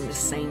sharing the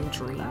same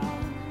dream.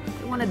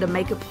 They wanted to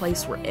make a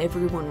place where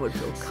everyone would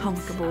feel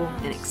comfortable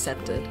and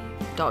accepted,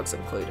 dogs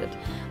included.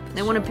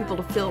 They wanted people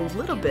to feel a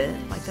little bit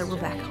like they were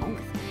back home.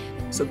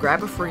 So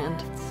grab a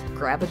friend,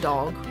 grab a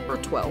dog, or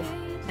 12,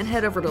 and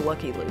head over to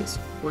Lucky Lou's,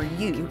 where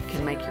you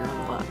can make your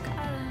own luck.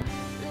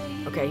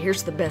 Okay,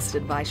 here's the best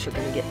advice you're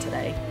going to get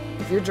today.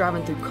 If you're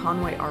driving through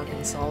Conway,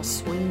 Arkansas,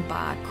 swing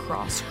by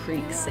Cross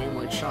Creek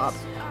Sandwich Shop.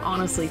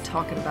 Honestly,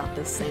 talking about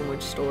this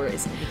sandwich store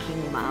is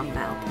making my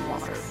mouth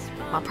water.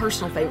 My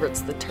personal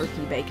favorite's the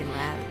turkey bacon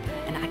wrap,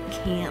 and I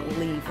can't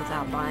leave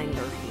without buying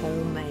their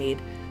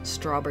homemade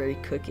strawberry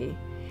cookie.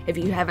 If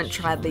you haven't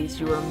tried these,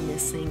 you are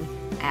missing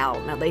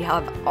out. Now, they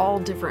have all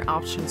different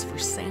options for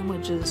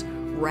sandwiches,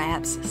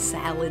 wraps,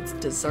 salads,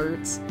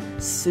 desserts,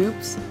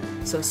 soups,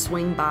 so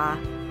swing by.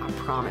 I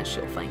promise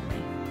you'll thank me.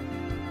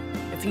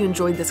 If you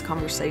enjoyed this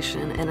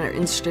conversation and are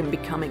interested in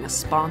becoming a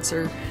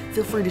sponsor,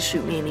 feel free to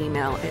shoot me an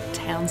email at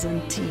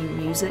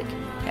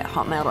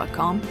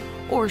townsendtmusic@hotmail.com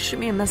or shoot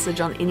me a message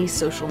on any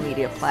social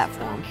media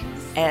platform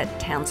at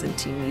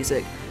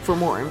townsendtmusic for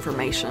more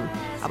information.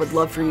 I would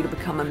love for you to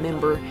become a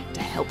member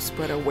to help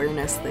spread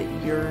awareness that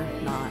you're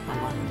not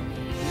alone.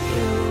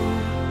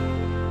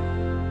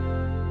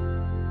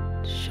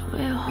 You show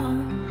me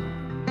home.